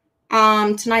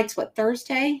 Tonight's what,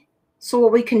 Thursday? So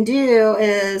what we can do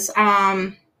is,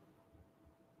 I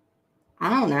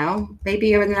don't know,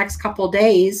 maybe over the next couple of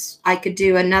days, I could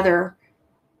do another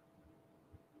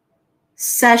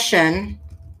session.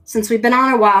 Since we've been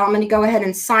on a while, I'm going to go ahead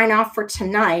and sign off for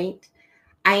tonight.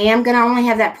 I am going to only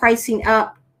have that pricing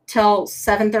up till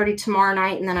 7:30 tomorrow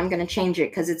night, and then I'm going to change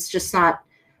it because it's just not,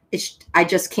 I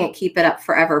just can't keep it up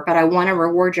forever. But I want to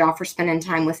reward y'all for spending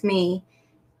time with me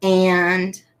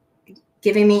and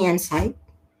giving me insight.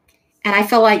 And I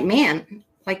feel like, man,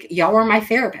 like y'all were my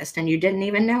therapist and you didn't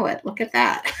even know it. Look at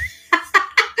that.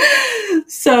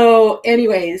 So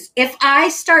anyways, if I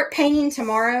start painting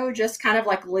tomorrow, just kind of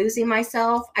like losing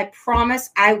myself, I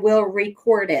promise I will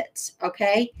record it.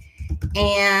 Okay.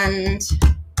 And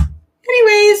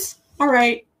anyways, all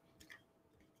right.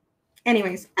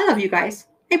 Anyways, I love you guys.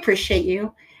 I appreciate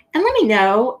you. And let me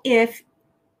know if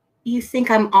you think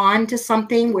I'm on to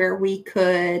something where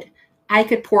I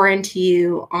could pour into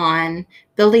you on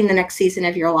building the next season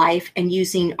of your life and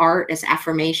using art as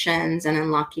affirmations and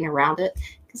unlocking around it.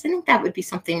 Because I think that would be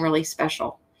something really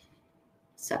special.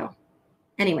 So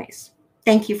anyways,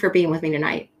 thank you for being with me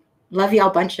tonight. Love y'all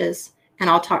bunches. And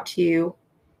I'll talk to you,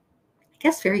 I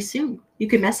guess, very soon. You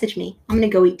can message me. I'm going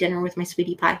to go eat dinner with my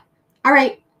sweetie pie. All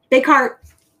right. Big heart.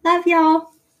 Love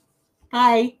y'all.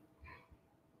 Bye.